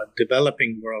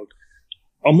developing world,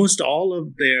 almost all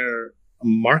of their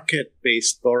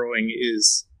market-based borrowing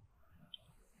is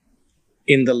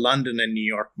in the London and New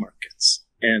York markets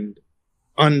and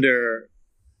under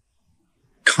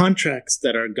contracts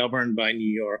that are governed by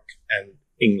New York and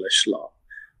English law.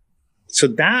 So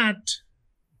that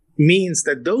means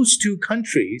that those two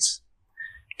countries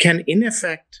can, in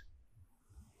effect,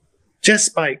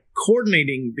 just by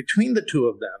coordinating between the two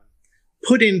of them,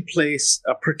 put in place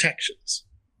protections.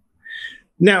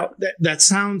 Now, that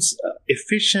sounds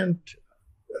efficient,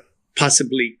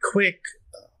 possibly quick.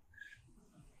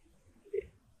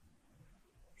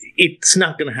 It's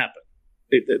not going to happen.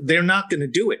 They're not going to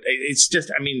do it. It's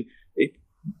just,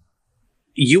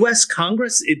 U.S.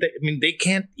 Congress, they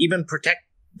can't even protect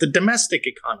the domestic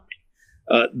economy.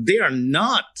 They are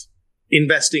not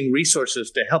investing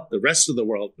resources to help the rest of the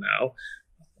world now.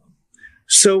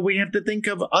 So we have to think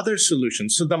of other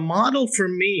solutions. So the model for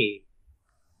me,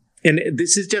 and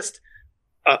this is just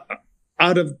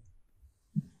out of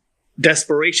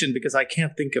desperation because I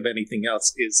can't think of anything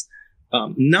else, is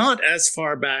not as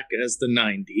far back as the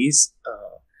 90s,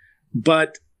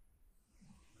 but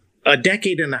a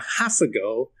decade and a half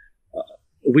ago,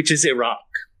 which is Iraq.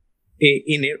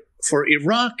 For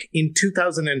Iraq in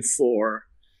 2004,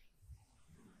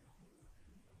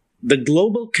 the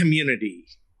global community,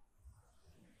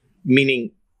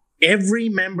 meaning every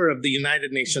member of the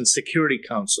United Nations Security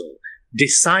Council,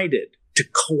 decided to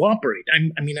cooperate.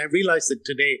 I realize that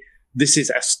today this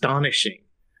is astonishing,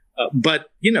 but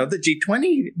the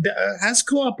G20 has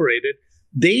cooperated.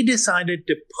 They decided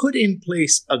to put in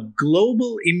place a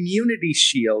global immunity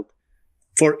shield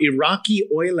for Iraqi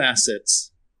oil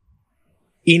assets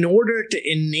in order to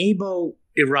enable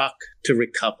Iraq to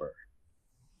recover.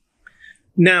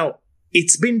 Now,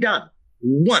 it's been done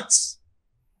once.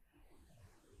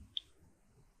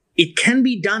 It can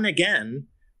be done again,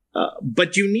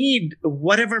 but you need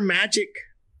whatever magic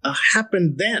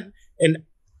happened then. And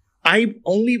I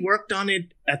only worked on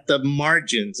it at the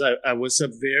margins. I was a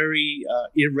very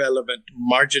irrelevant,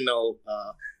 marginal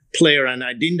player, and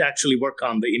I didn't actually work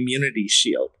on the immunity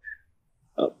shield.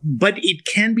 But it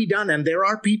can be done, and there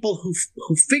are people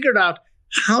who figured out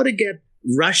how to get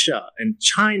Russia and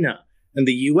China and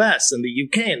the US and the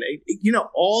UK and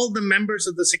all the members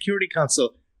of the Security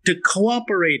Council to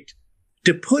cooperate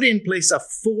to put in place a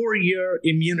 4-year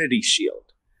immunity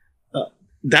shield.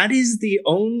 That is the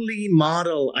only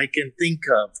model I can think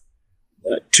of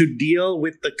to deal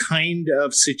with the kind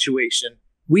of situation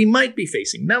we might be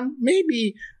facing. Now,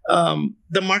 maybe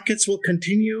the markets will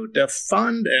continue to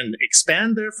fund and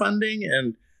expand their funding,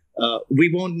 and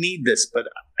we won't need this, but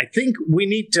I think we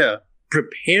need to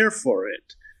prepare for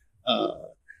it.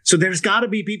 So there's got to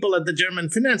be people at the German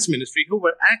finance ministry who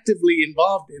were actively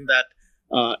involved in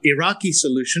that Iraqi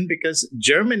solution, because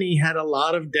Germany had a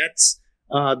lot of debts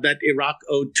that Iraq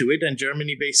owed to it. And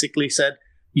Germany basically said,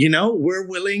 we're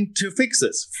willing to fix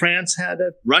this. France had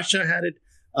it. Russia had it.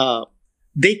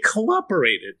 They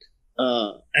cooperated.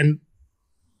 And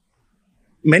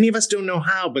many of us don't know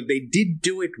how, but they did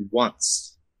do it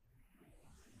once.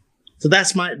 So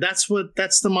that's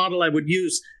the model I would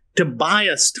use to buy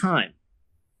us time.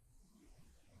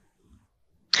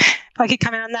 If I could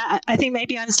come in on that, I think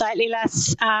maybe I'm slightly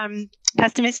less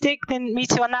pessimistic than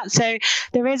Mitu on that. So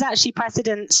there is actually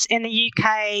precedence in the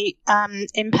UK.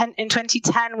 In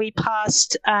 2010, we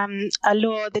passed a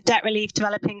law, the Debt Relief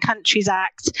Developing Countries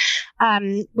Act,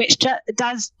 which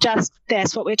does just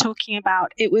this, what we're talking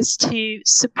about. It was to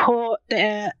support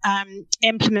the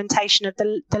implementation of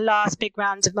the last big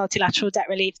round of multilateral debt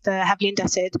relief, the Heavily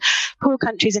Indebted Poor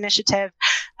Countries Initiative.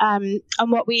 And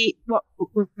what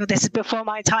this is before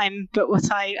my time, but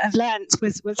what I have learned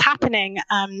was happening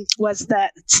was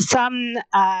that some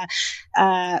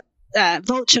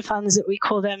vulture funds, that we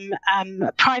call them,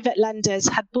 private lenders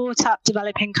had bought up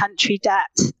developing country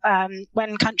debt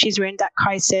when countries were in debt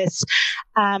crisis,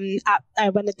 when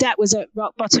the debt was at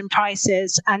rock bottom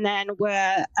prices, and then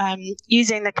were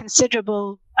using the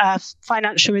considerable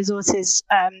financial resources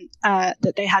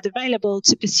that they had available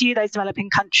to pursue those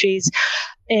developing countries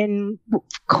in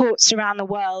courts around the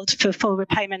world for full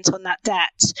repayment on that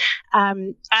debt.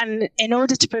 And in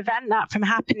order to prevent that from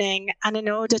happening, and in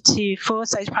order to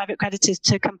force those private creditors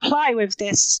to comply with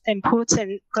this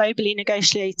important globally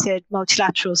negotiated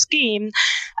multilateral scheme,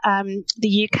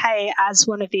 the UK, as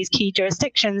one of these key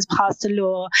jurisdictions, passed a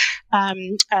law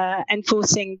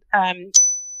enforcing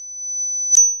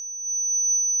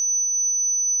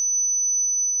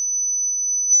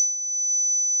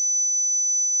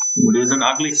There's an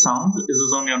ugly sound. Is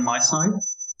this only on my side?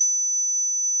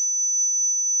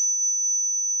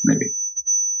 Maybe.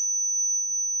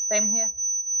 Same here.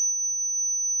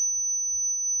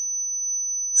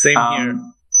 Same here.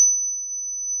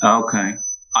 Okay.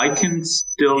 I can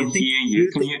still hear you.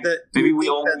 Can you? Maybe we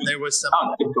all. There was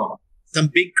some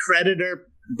big creditor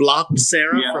blocked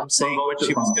Sarah from saying what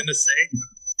she was going to say.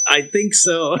 I think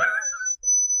so.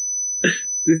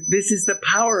 This is the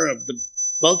power of the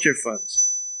vulture funds.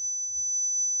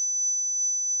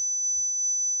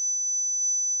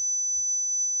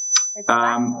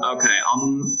 Okay.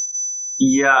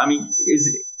 Yeah. I mean,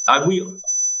 are we?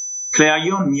 Claire, are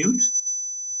you on mute?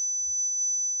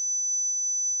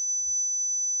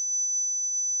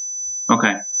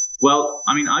 Okay. Well,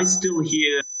 I mean, I still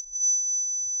hear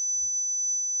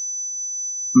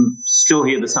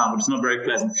the sound, but it's not very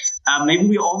pleasant. Maybe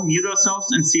we all mute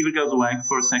ourselves and see if it goes away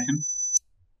for a second.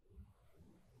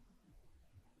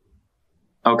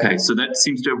 Okay, so that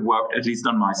seems to have worked, at least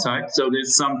on my side. So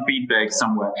there's some feedback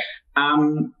somewhere.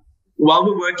 While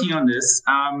we're working on this,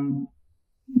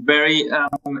 very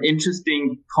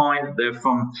interesting point there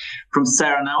from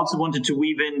Sarah. And I also wanted to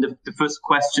weave in the first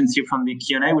questions here from the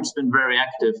Q&A, which has been very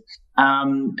active.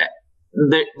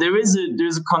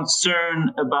 There's a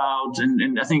concern about,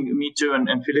 and I think Mitu and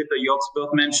Philippa, you also both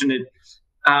mentioned it.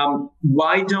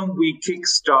 Why don't we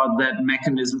kickstart that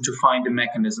mechanism to find a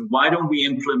mechanism? Why don't we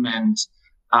implement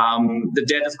the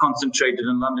debt is concentrated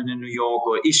in London and New York,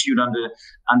 or issued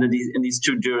under these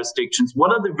two jurisdictions?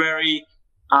 What are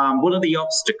the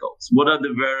obstacles? What are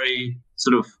the very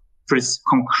sort of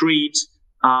concrete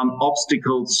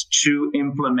obstacles to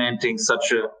implementing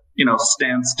such a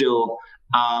standstill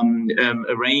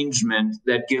arrangement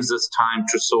that gives us time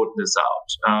to sort this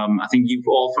out? I think you've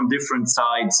all, from different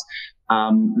sides,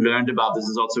 learned about this.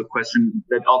 Is also a question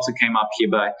that also came up here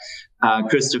by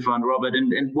Christopher and Robert.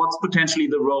 And what's potentially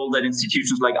the role that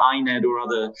institutions like INET or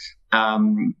other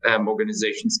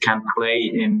organizations can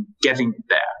play in getting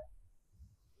there?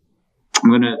 I'm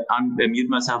going to unmute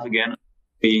myself again.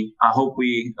 I hope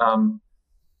we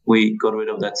got rid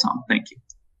of that sound. Thank you.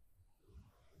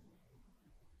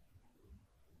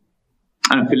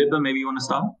 And Philippa, maybe you want to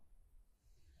start?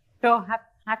 Sure,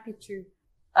 happy to.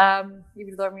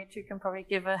 Even though Mitu can probably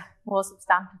give a more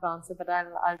substantive answer, but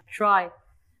I'll try.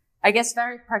 I guess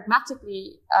very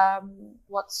pragmatically,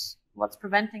 what's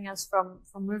preventing us from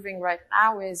moving right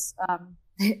now is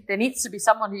there needs to be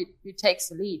someone who takes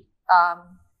the lead,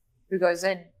 who goes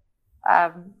in.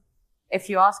 If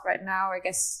you ask right now, I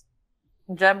guess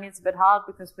in Germany it's a bit hard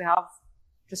because we have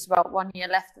just about 1 year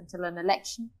left until an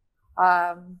election.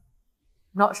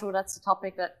 Not sure that's a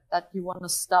topic that you want to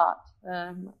start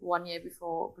 1 year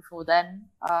before then.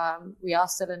 We are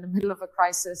still in the middle of a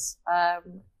crisis,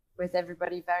 with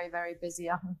everybody very, very busy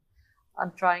on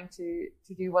trying to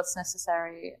do what's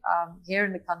necessary here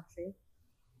in the country.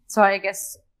 So I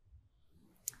guess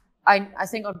I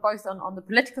think on the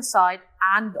political side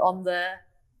and on the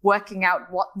working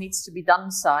out what needs to be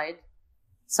done side,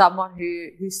 someone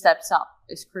who steps up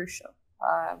is crucial.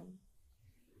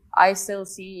 I still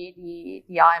see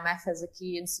the IMF as a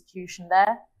key institution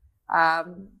there,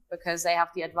 because they have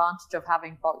the advantage of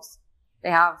having both.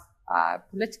 They have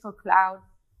political clout.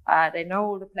 They know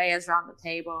all the players around the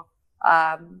table.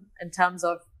 In terms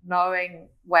of knowing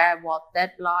where what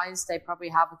debt lies, they probably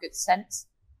have a good sense,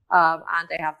 and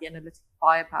they have the analytical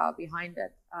firepower behind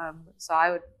it. So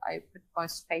I put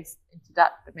most faith into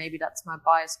that, but maybe that's my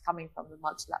bias coming from the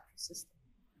multilateral system.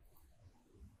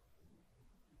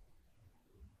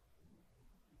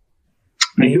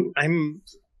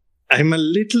 I'm a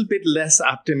little bit less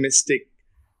optimistic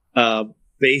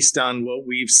based on what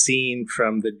we've seen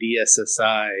from the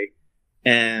DSSI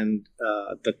and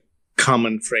the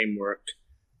common framework.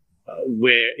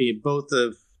 where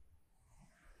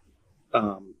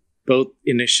both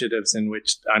initiatives in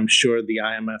which I'm sure the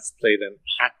IMF played an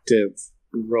active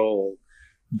role,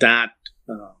 that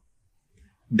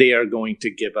they are going to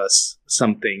give us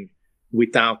something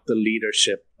without the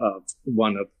leadership of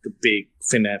one of the big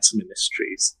finance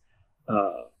ministries.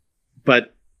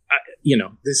 But,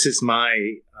 this is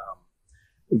my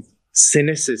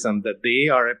cynicism that they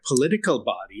are a political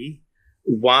body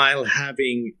while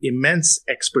having immense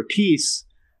expertise.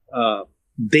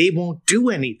 They won't do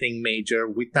anything major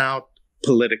without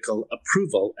political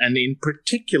approval, and in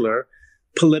particular,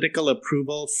 political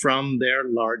approval from their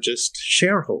largest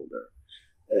shareholder.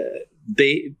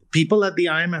 People at the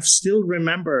IMF still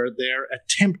remember their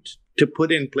attempt to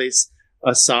put in place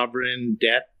a sovereign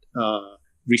debt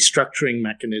restructuring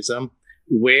mechanism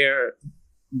where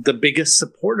the biggest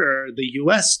supporter, the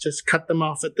US, just cut them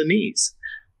off at the knees.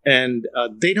 And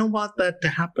they don't want that to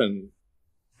happen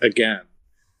again.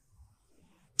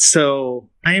 So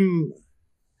I'm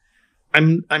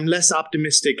less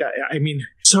optimistic. I mean,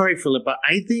 sorry, Philippa.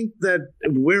 I think that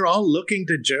we're all looking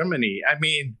to Germany. I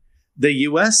mean, the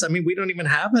US, we don't even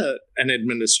have an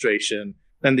administration.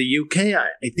 And the UK,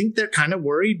 I think they're kind of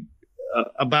worried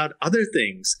about other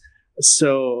things.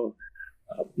 So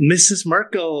Mrs.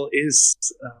 Merkel is,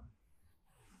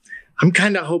 I'm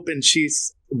kind of hoping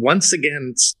she's once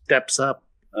again steps up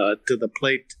to the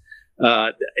plate.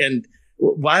 And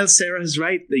while Sarah is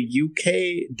right, the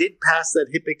UK did pass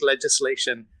that HIPC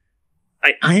legislation.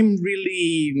 I'm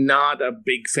really not a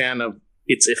big fan of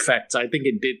its effects. I think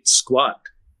it did squat.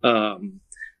 I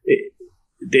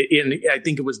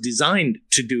think it was designed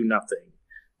to do nothing.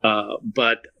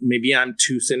 But maybe I'm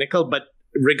too cynical. But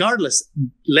regardless,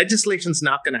 legislation's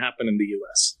not going to happen in the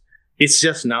US. It's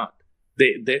just not.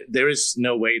 There is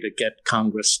no way to get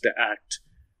Congress to act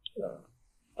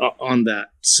on that.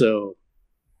 So.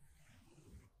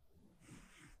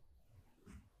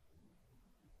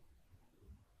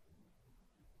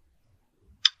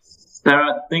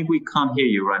 Sarah, I think we can't hear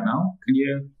you right now. Can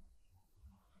you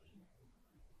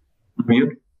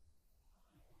mute?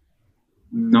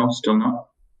 No, still not.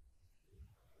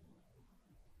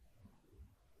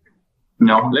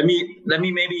 No, let me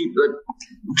maybe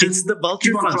it's the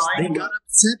vulture funds. They got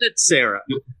upset at Sarah.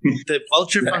 The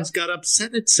vulture funds got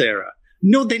upset at Sarah.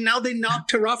 No, they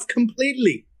knocked her off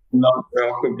completely. Not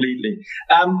completely.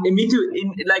 Mitu,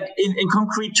 in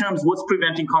concrete terms, what's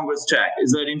preventing Congress to act?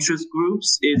 Is that interest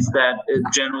groups? Is that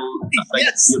general?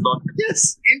 Yes,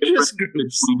 interest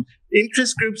groups.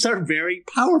 Interest groups are very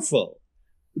powerful.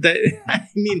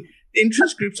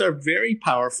 Interest groups are very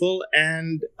powerful,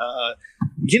 and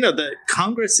the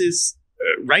Congress is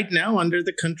right now under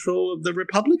the control of the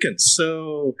Republicans.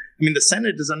 So, the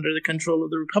Senate is under the control of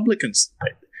the Republicans.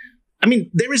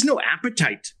 There is no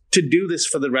appetite to do this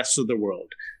for the rest of the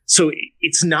world. So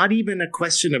it's not even a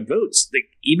question of votes.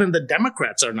 Even the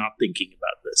Democrats are not thinking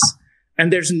about this.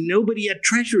 And there's nobody at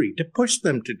Treasury to push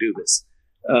them to do this.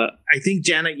 I think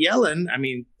Janet Yellen,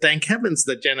 thank heavens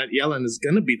that Janet Yellen is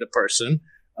going to be the person.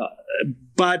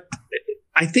 But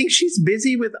I think she's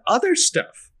busy with other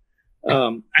stuff.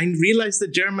 I realize the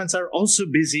Germans are also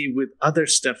busy with other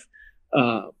stuff.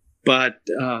 But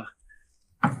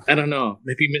I don't know.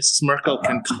 Maybe Mrs. Merkel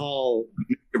can call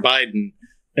Mr. Biden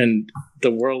and the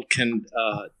world can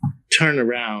turn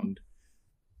around.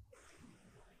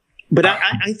 But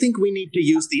I think we need to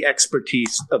use the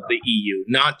expertise of the EU,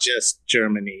 not just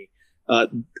Germany.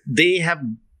 They have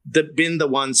been the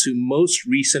ones who most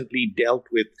recently dealt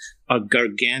with a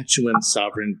gargantuan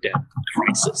sovereign debt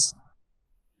crisis.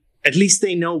 At least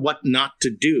they know what not to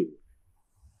do.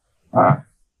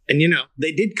 And,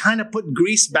 they did kind of put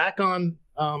Greece back on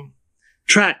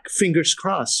track, fingers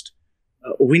crossed.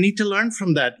 We need to learn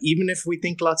from that, even if we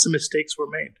think lots of mistakes were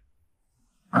made.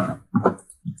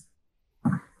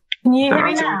 Can you hear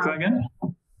me now?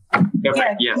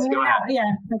 Yes, go ahead. Yeah,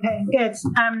 okay, good.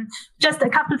 Just a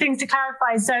couple of things to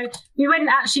clarify. So we wouldn't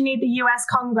actually need the US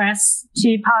Congress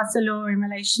to pass a law in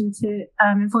relation to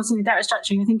enforcing the debt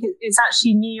restructuring. I think it's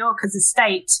actually New York as a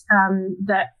state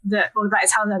that all of that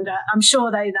is held under. I'm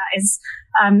sure, though, that is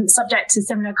subject to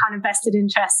similar kind of vested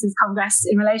interests as Congress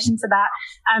in relation to that.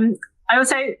 I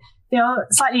also feel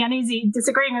slightly uneasy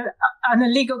disagreeing on a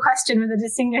legal question with a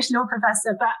distinguished law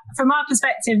professor. But from our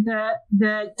perspective,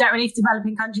 the Debt Relief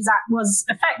Developing Countries Act was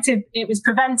effective. It was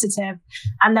preventative,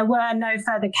 and there were no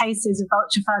further cases of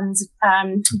vulture funds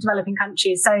developing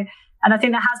countries. So And I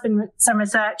think there has been some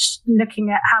research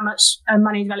looking at how much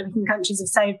money developing countries have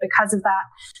saved because of that.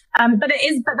 But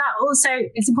that also,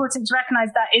 it's important to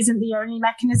recognize that isn't the only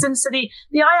mechanism. So the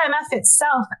IMF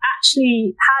itself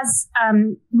actually has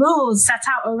rules set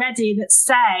out already that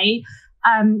say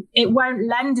it won't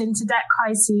lend into debt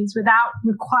crises without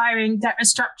requiring debt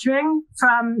restructuring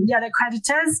from the other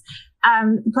creditors.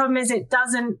 The problem is it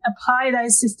doesn't apply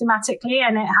those systematically,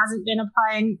 and it hasn't been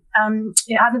applying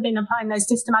those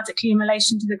systematically in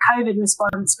relation to the COVID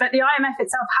response. But the IMF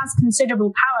itself has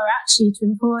considerable power actually to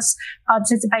enforce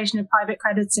participation of private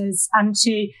creditors and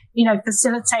to,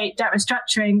 facilitate debt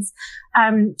restructurings.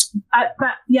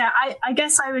 But I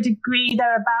guess I would agree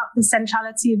though about the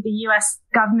centrality of the US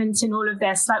government in all of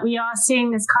this. Like, we are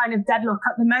seeing this kind of deadlock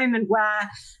at the moment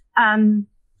where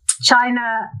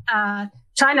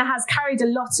China has carried a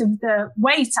lot of the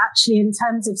weight actually in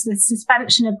terms of the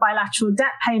suspension of bilateral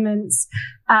debt payments,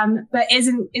 but is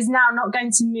now not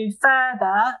going to move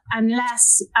further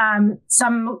unless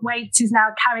some weight is now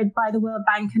carried by the World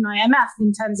Bank and IMF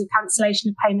in terms of cancellation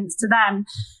of payments to them.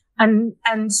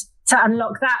 And to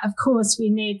unlock that, of course, we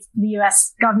need the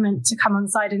US government to come on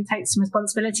side and take some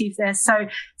responsibility for this. So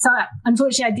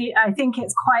unfortunately, I think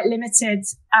it's quite limited,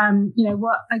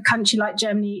 what a country like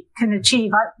Germany can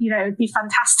achieve. It would be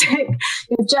fantastic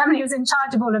if Germany was in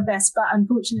charge of all of this, but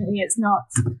unfortunately it's not.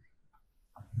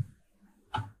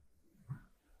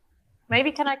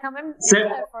 Maybe can I come in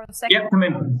for a second? Yeah, come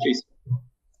in, please.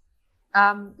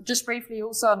 Just briefly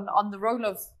also on the role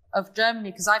of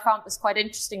Germany, because I found this quite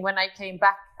interesting when I came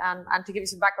back. And to give you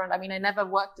some background, I mean, I never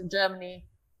worked in Germany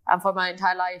for my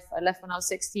entire life. I left when I was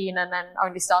 16 and then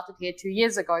only started here 2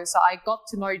 years ago. So I got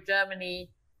to know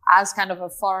Germany as kind of a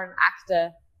foreign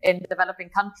actor in developing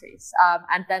countries,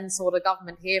 and then saw the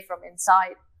government here from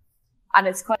inside. And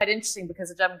it's quite interesting because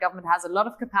the German government has a lot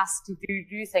of capacity to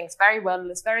do things very well.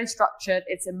 It's very structured.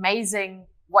 It's amazing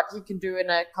what you can do in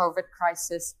a COVID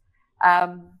crisis.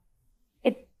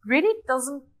 It really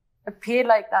doesn't appear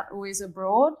like that always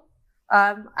abroad.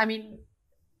 I mean,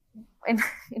 in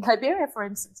Liberia, for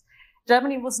instance,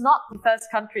 Germany was not the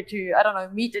first country to,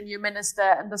 meet a new minister,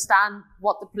 understand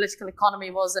what the political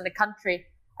economy was in the country.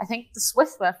 I think the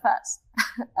Swiss were first.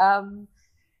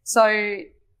 So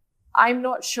I'm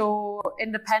not sure,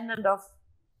 independent of,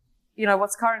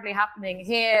 what's currently happening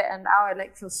here and our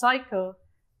electoral cycle,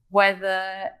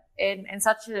 whether in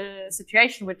such a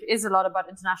situation, which is a lot about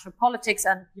international politics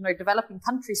and, developing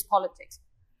countries' politics,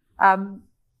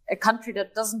 a country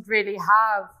that doesn't really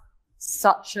have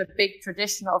such a big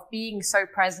tradition of being so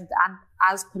present and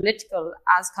as political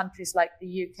as countries like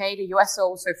the UK, the US, or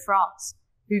also France,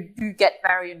 who do get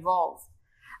very involved.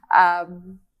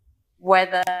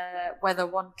 Whether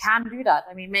one can do that.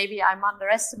 I mean, maybe I'm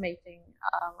underestimating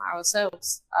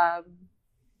ourselves,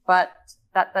 but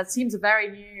that seems a very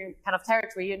new kind of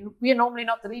territory. And we are normally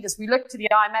not the leaders. We look to the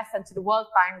IMF and to the World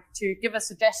Bank to give us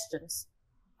suggestions.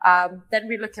 Then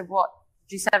we look at what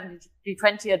G7,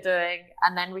 G20 are doing,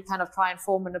 and then we kind of try and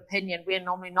form an opinion. We are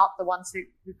normally not the ones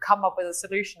who come up with a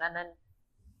solution and then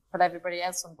put everybody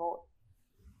else on board.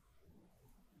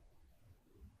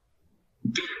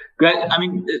 Great. I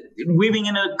mean, weaving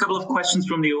in a couple of questions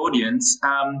from the audience.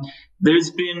 There's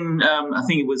been, I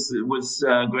think it was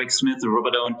Greg Smith or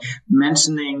Robert Owen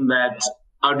mentioning that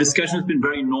our discussion has been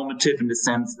very normative in the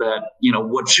sense that,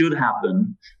 what should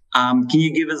happen. Can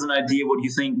you give us an idea what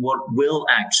you think what will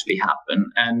actually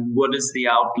happen, and what is the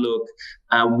outlook?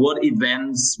 What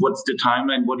events? What's the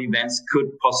timeline? What events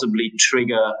could possibly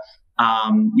trigger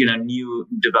new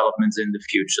developments in the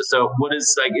future? So what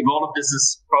is, if all of this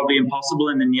is probably impossible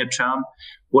in the near term,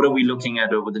 what are we looking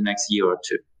at over the next year or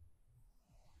two?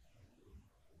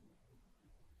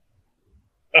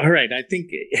 All right. I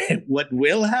think what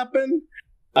will happen,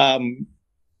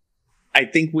 I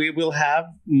think we will have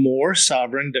more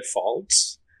sovereign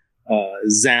defaults.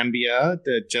 Zambia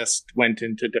that just went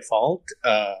into default.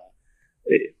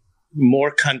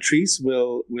 More countries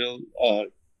will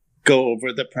go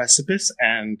over the precipice,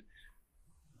 and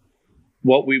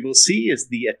what we will see is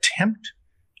the attempt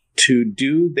to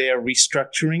do their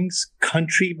restructurings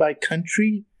country by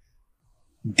country,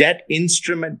 debt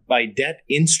instrument by debt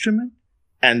instrument,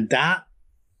 and that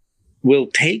will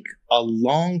take a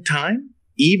long time.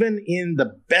 Even in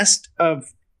the best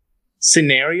of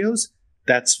scenarios,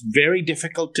 that's very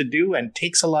difficult to do and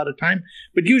takes a lot of time.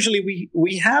 But usually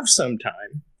we have some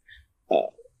time.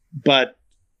 But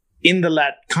in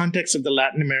the context of the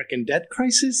Latin American debt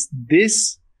crisis,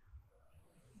 this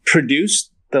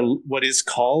produced what is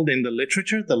called in the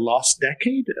literature the lost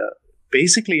decade,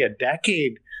 basically a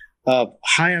decade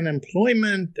high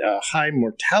unemployment, high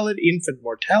mortality, infant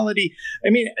mortality. I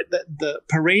mean, the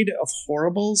parade of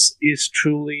horribles is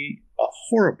truly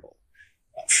horrible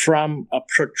from a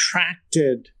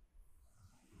protracted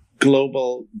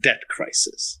global debt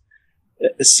crisis.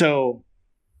 So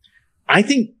I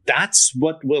think that's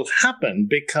what will happen,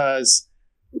 because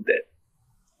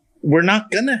we're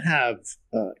not going to have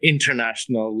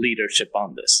international leadership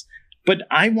on this. But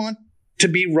I want to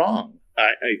be wrong.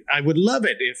 I would love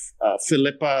it if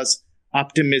Philippa's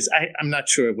optimism, I'm not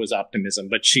sure it was optimism,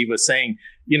 but she was saying,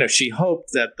 she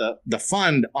hoped that the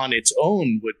fund on its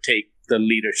own would take the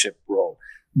leadership role.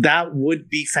 That would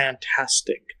be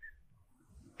fantastic.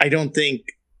 I don't think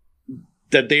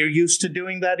that they're used to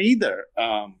doing that either.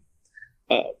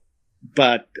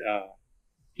 But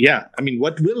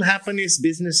what will happen is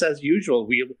business as usual.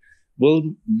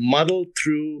 We'll muddle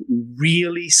through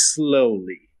really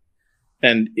slowly,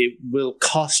 and it will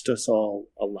cost us all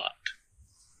a lot.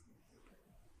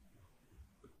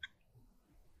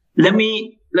 We're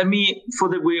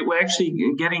actually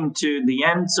getting to the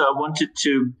end, so I wanted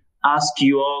to ask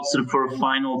you all sort of for a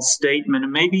final statement,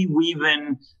 and maybe weave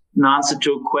in an answer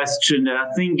to a question that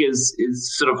I think is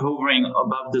sort of hovering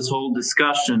above this whole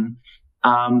discussion.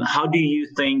 How do you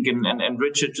think, and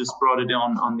Richard just brought it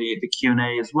on the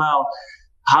Q&A as well,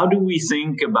 how do we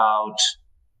think about,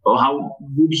 or how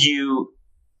would your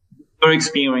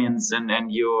experience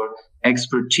and your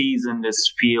expertise in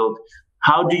this field,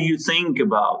 how do you think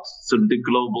about sort of the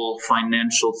global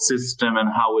financial system and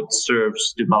how it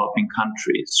serves developing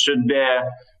countries?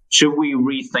 Should we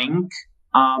rethink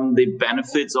the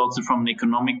benefits also from an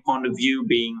economic point of view,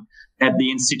 being at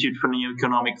the Institute for New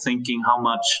Economic Thinking, how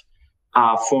much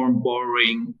foreign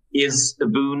borrowing is a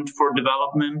boon for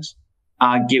development,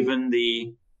 given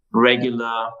the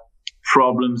regular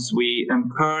problems we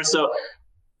incur? So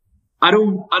I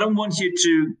don't want you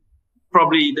to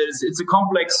it's a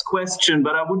complex question,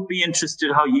 but I would be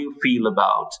interested how you feel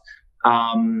about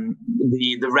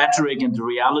the rhetoric and the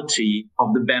reality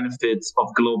of the benefits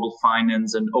of global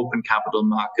finance and open capital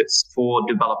markets for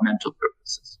developmental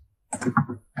purposes.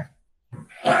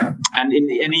 And in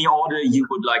any order you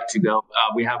would like to go,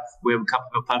 we have a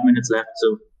couple of 5 minutes left,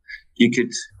 so you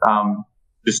could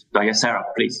Sarah,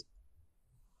 please.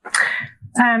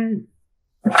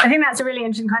 I think that's a really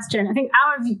interesting question. I think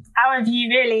our view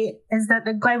really is that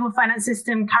the global finance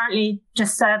system currently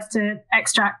just serves to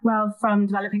extract wealth from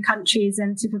developing countries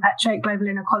and to perpetuate global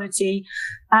inequality.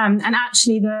 And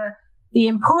actually, the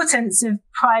importance of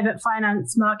private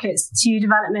finance markets to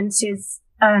development is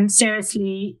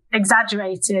seriously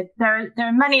exaggerated. There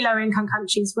are many low-income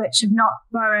countries which have not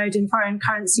borrowed in foreign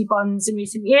currency bonds in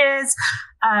recent years,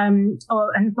 and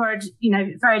borrowed,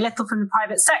 very little from the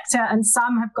private sector, and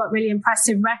some have got really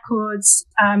impressive records,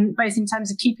 both in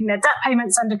terms of keeping their debt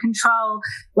payments under control,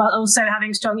 while also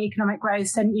having strong economic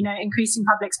growth and increasing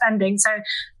public spending. So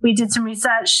we did some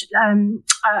research on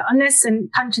this, and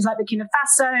countries like Burkina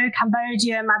Faso,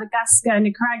 Cambodia, Madagascar,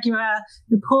 Nicaragua,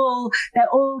 Nepal, they're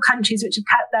all countries which have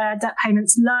kept their debt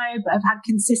payments low but have had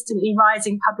consistently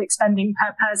rising public spending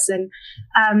per person.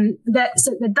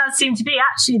 So there does seem to be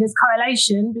actually this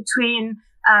correlation between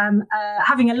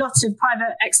having a lot of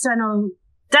private external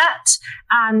debt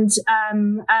and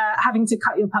having to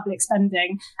cut your public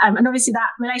spending. And obviously that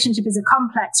relationship is a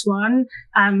complex one.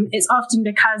 It's often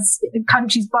because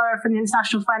countries borrow from the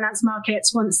international finance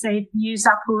markets once they've used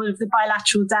up all of the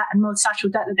bilateral debt and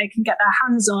multilateral debt that they can get their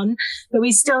hands on. But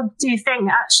we still do think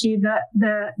actually that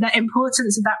the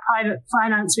importance of that private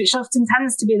finance, which often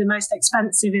tends to be the most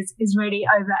expensive, is really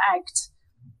over-egged.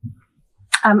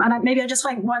 And maybe I just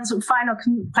like one sort of final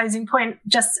closing point,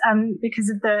 just because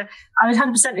of I would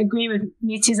 100% agree with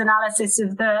Mitu's analysis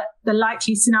of the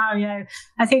likely scenario.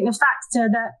 I think the factor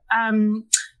that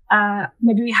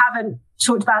maybe we haven't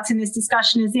talked about in this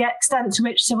discussion is the extent to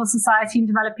which civil society in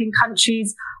developing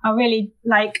countries are really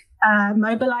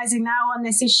mobilizing now on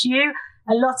this issue.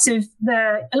 A lot of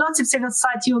civil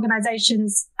society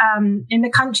organizations in the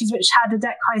countries which had a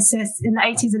debt crisis in the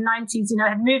 80s and 90s,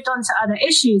 had moved on to other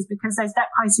issues because those debt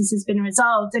crises has been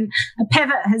resolved, and a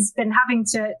pivot has been having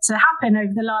to happen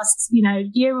over the last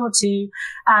year or two.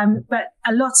 But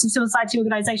a lot of civil society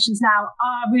organizations now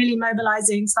are really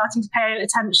mobilizing, starting to pay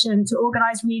attention to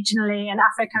organize regionally in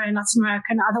Africa and Latin America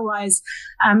and otherwise.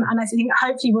 And I think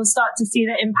hopefully we'll start to see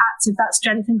the impact of that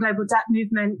strengthened global debt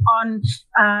movement on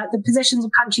the positions of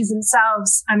countries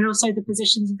themselves and also the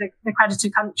positions of the creditor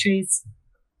countries.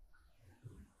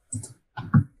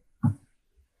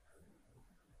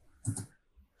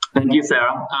 Thank you,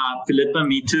 Sarah. Philippa,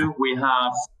 Mitu, we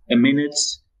have a minute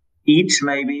each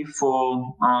maybe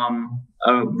for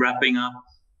wrapping up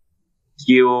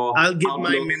your I'll give outlook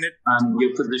my minute and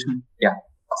your position. Yeah,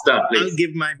 start, please. I'll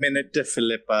give my minute to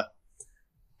Philippa.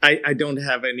 I don't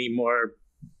have any more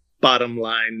bottom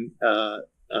line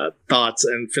thoughts,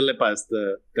 and Philippa is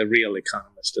the real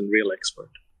economist and real expert.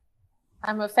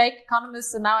 I'm a fake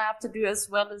economist, and now I have to do as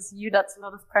well as you. That's a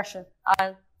lot of pressure.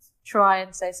 I'll try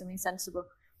and say something sensible.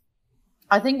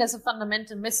 I think there's a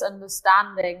fundamental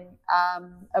misunderstanding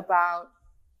about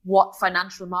what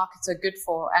financial markets are good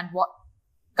for and what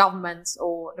governments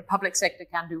or the public sector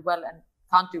can do well and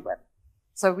can't do well.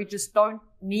 So we just don't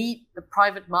need the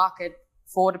private market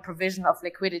for the provision of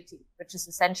liquidity, which is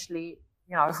essentially,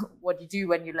 what you do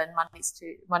when you lend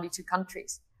money to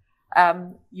countries.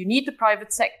 You need the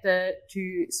private sector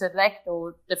to select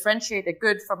or differentiate a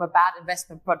good from a bad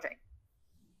investment project.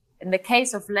 In the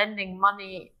case of lending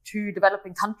money to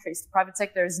developing countries, the private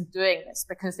sector isn't doing this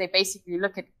because they basically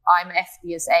look at IMF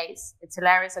DSAs. It's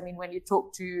hilarious. I mean, when you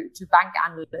talk to bank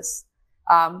analysts,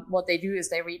 what they do is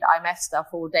they read IMF stuff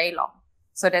all day long.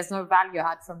 So there's no value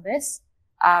add from this.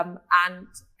 And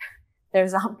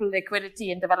there's ample liquidity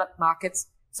in developed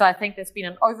markets. So I think there's been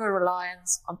an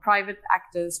over-reliance on private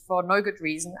actors for no good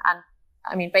reason. And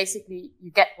I mean, basically,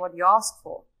 you get what you ask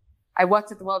for. I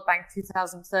worked at the World Bank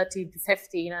 2013 to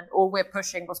 15, and all we're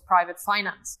pushing was private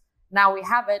finance. Now we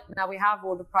have it. Now we have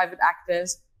all the private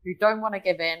actors who don't want to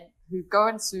give in, who go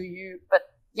and sue you. But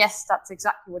yes, that's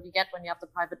exactly what you get when you have the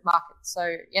private market.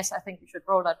 So yes, I think we should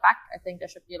roll that back. I think there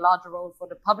should be a larger role for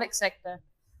the public sector,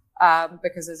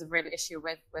 because there's a real issue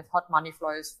with hot money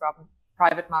flows from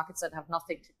private markets that have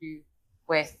nothing to do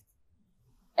with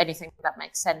anything that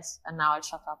makes sense. And now I'll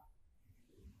shut up.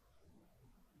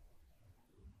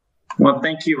 Well,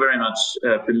 thank you very much,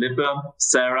 Philippa,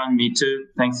 Sarah, Mitu.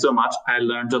 Thanks so much. I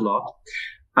learned a lot.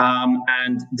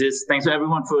 Thanks to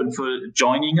everyone for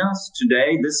joining us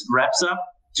today. This wraps up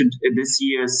this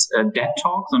year's Debt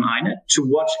Talks on INET. To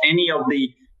watch any of the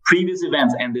previous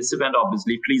events and this event,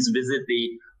 obviously, please visit the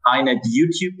INET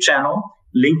YouTube channel,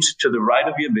 linked to the right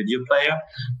of your video player.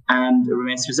 And it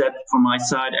remains to be said from my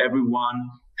side, everyone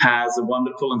has a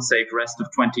wonderful and safe rest of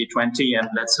 2020, and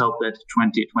let's hope that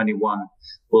 2021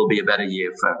 will be a better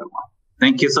year for everyone.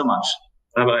 Thank you so much.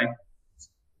 Bye-bye.